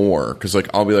it more, because like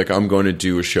I'll be like, I'm going to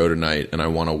do a show tonight and I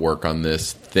want to work on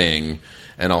this thing,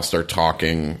 and I'll start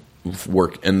talking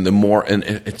and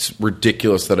it's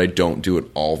ridiculous that I don't do it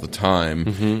all the time,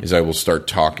 is I will start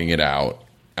talking it out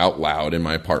loud in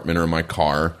my apartment or in my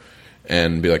car,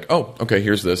 and be like, oh, okay,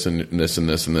 here's this and this and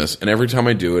this and this. And every time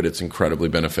I do it, it's incredibly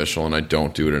beneficial, and I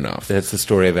don't do it enough. That's the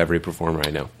story of every performer I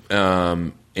know.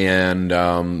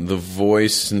 The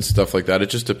voice and stuff like that, it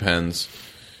just depends.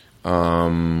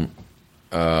 But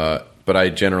I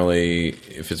generally,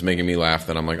 if it's making me laugh,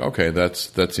 then I'm like, okay,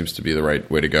 that seems to be the right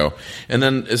way to go. And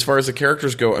then as far as the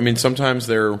characters go, I mean, sometimes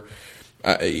they're...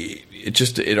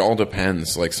 it all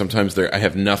depends. Like sometimes I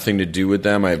have nothing to do with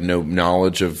them. I have no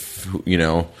knowledge of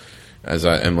as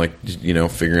I am like,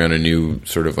 figuring out a new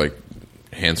sort of like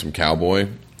handsome cowboy.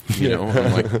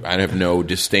 I'm like, I have no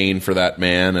disdain for that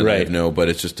man, and I have but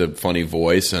it's just a funny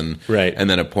voice and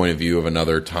then a point of view of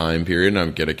another time period, and I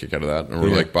get a kick out of that. And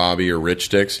we're like Bobby or Rich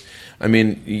Sticks. I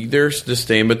mean, there's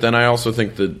disdain, but then I also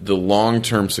think that the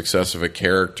long-term success of a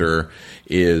character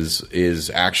is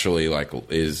actually like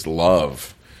is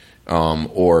love,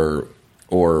 or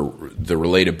the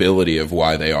relatability of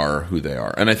why they are who they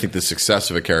are. And I think the success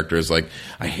of a character is like,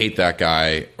 I hate that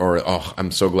guy, or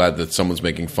I'm so glad that someone's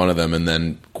making fun of them, and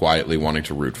then quietly wanting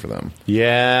to root for them.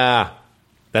 Yeah,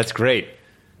 that's great.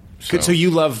 Good. So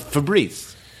you love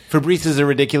Fabrice. Fabrice is a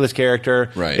ridiculous character.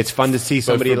 Right. It's fun to see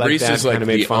somebody like that is like kind of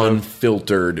made the fun of.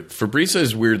 Unfiltered. Fabrice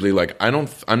is weirdly like, I'm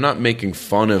not making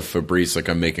fun of Fabrice like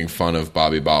I'm making fun of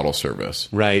Bobby Bottle Service.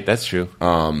 Right, that's true.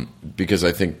 Because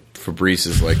I think Fabrice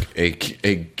is like a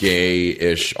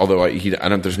gay-ish, although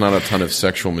there's not a ton of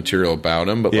sexual material about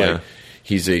him, but like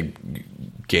he's a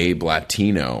gay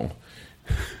Latino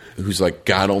who's like,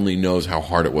 God only knows how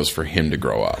hard it was for him to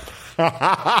grow up. So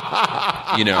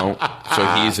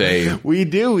we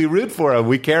root for him,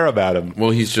 we care about him. Well,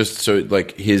 he's just so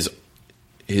like his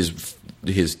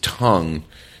tongue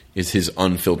is his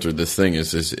unfiltered. This thing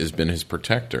has been his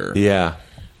protector. Yeah,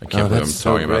 I can't believe I'm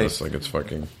talking about this like it's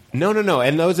fucking. No.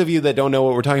 And those of you that don't know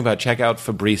what we're talking about, check out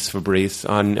Fabrice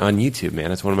on YouTube,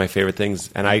 man. It's one of my favorite things.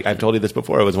 And I've told you this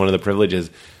before. It was one of the privileges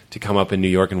to come up in New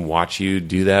York and watch you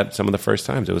do that some of the first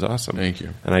times. It was awesome. Thank you.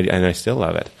 And I still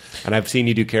love it. And I've seen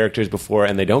you do characters before,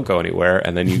 and they don't go anywhere,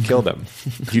 and then you kill them.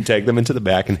 You take them into the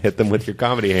back and hit them with your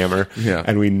comedy hammer,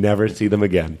 and we never see them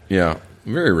again. Yeah,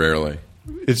 very rarely.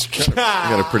 It's you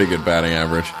got a pretty good batting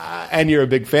average. And you're a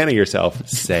big fan of yourself.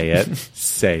 Say it.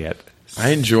 Say it.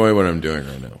 I enjoy what I'm doing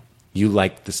right now. You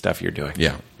like the stuff you're doing.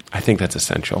 Yeah. I think that's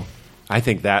essential. I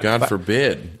think that... God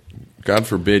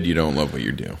forbid you don't love what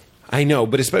you do. I know,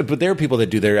 but there are people that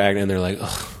do their act and they're like,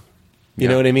 ugh. You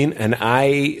know what I mean? And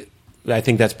I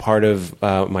think that's part of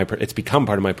it's become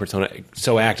part of my persona,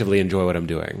 so actively enjoy what I'm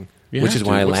doing. Which is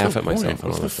why I laugh at myself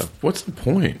and all that stuff. What's the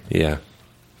point? Yeah.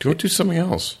 Go do something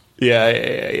else.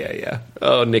 Yeah.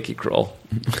 Oh, Nicky Kroll.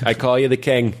 I call you the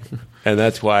king, and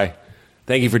that's why.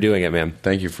 Thank you for doing it, man.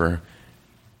 Thank you for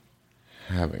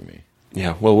having me.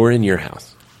 Yeah, well, we're in your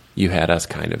house. You had us,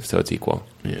 kind of, so it's equal.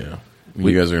 Yeah.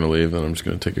 You guys are going to leave, then I'm just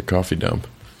going to take a coffee dump.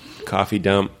 Coffee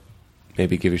dump.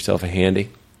 Maybe give yourself a handy.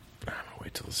 I'm going to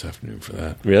wait till this afternoon for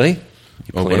that. Really?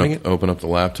 You planning it? Open up the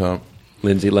laptop.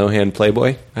 Lindsay Lohan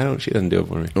Playboy? She doesn't do it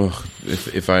for me. Ugh,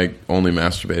 if I only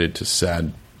masturbated to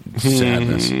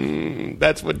sadness.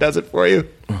 That's what does it for you?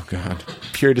 Oh, God.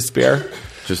 Pure despair?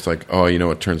 Just like,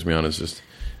 what turns me on is just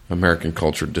American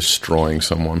culture destroying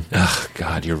someone. Oh,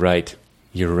 God, you're right.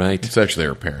 You're right. It's actually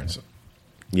our parents.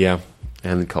 Yeah,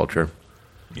 and the culture.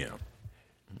 Yeah.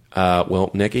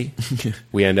 Well, Nicky,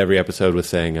 we end every episode with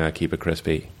saying, keep it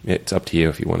crispy. It's up to you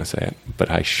if you want to say it, but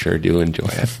I sure do enjoy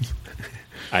it.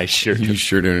 I sure do. You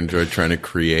sure do enjoy trying to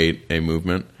create a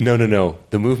movement? No.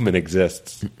 The movement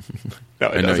exists. No,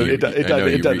 it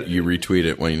doesn't. You retweet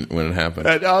it when it happens.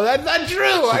 No, that's not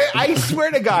true. I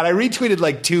swear to God, I retweeted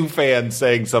like 2 fans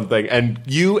saying something, and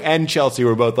you and Chelsea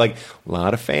were both like, a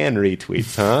lot of fan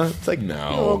retweets, huh? It's like, no.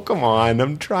 Oh, come on.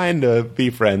 I'm trying to be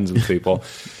friends with people.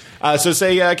 So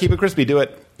say, keep it crispy. Do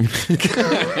it. Keep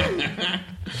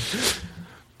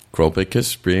it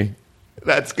crispy.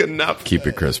 That's good enough. Keep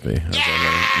it crispy.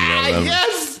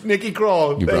 Yes, Nicky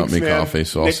Kroll. You brought me coffee,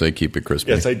 so I'll say keep it crispy.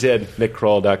 Yes, I did.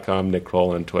 NickKroll.com, Nick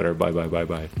Kroll on Twitter. Bye. Bye,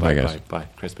 guys. Bye.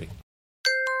 Crispy.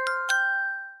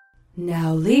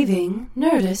 Now leaving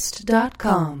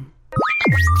Nerdist.com.